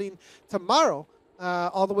starting tomorrow.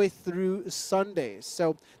 All the way through Sunday.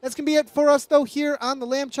 So that's going to be it for us, though, here on the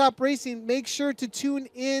Lamb Chop Racing. Make sure to tune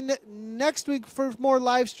in next week for more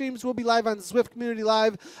live streams. We'll be live on Zwift Community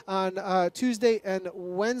Live on Tuesday and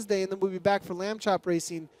Wednesday, and then we'll be back for Lamb Chop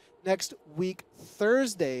Racing next week,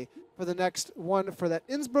 Thursday, for the next one for that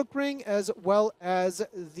Innsbruck ring, as well as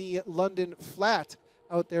the London Flat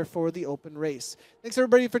out there for the open race. Thanks,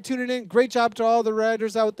 everybody, for tuning in. Great job to all the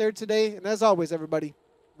riders out there today. And as always, everybody,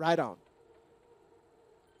 ride on.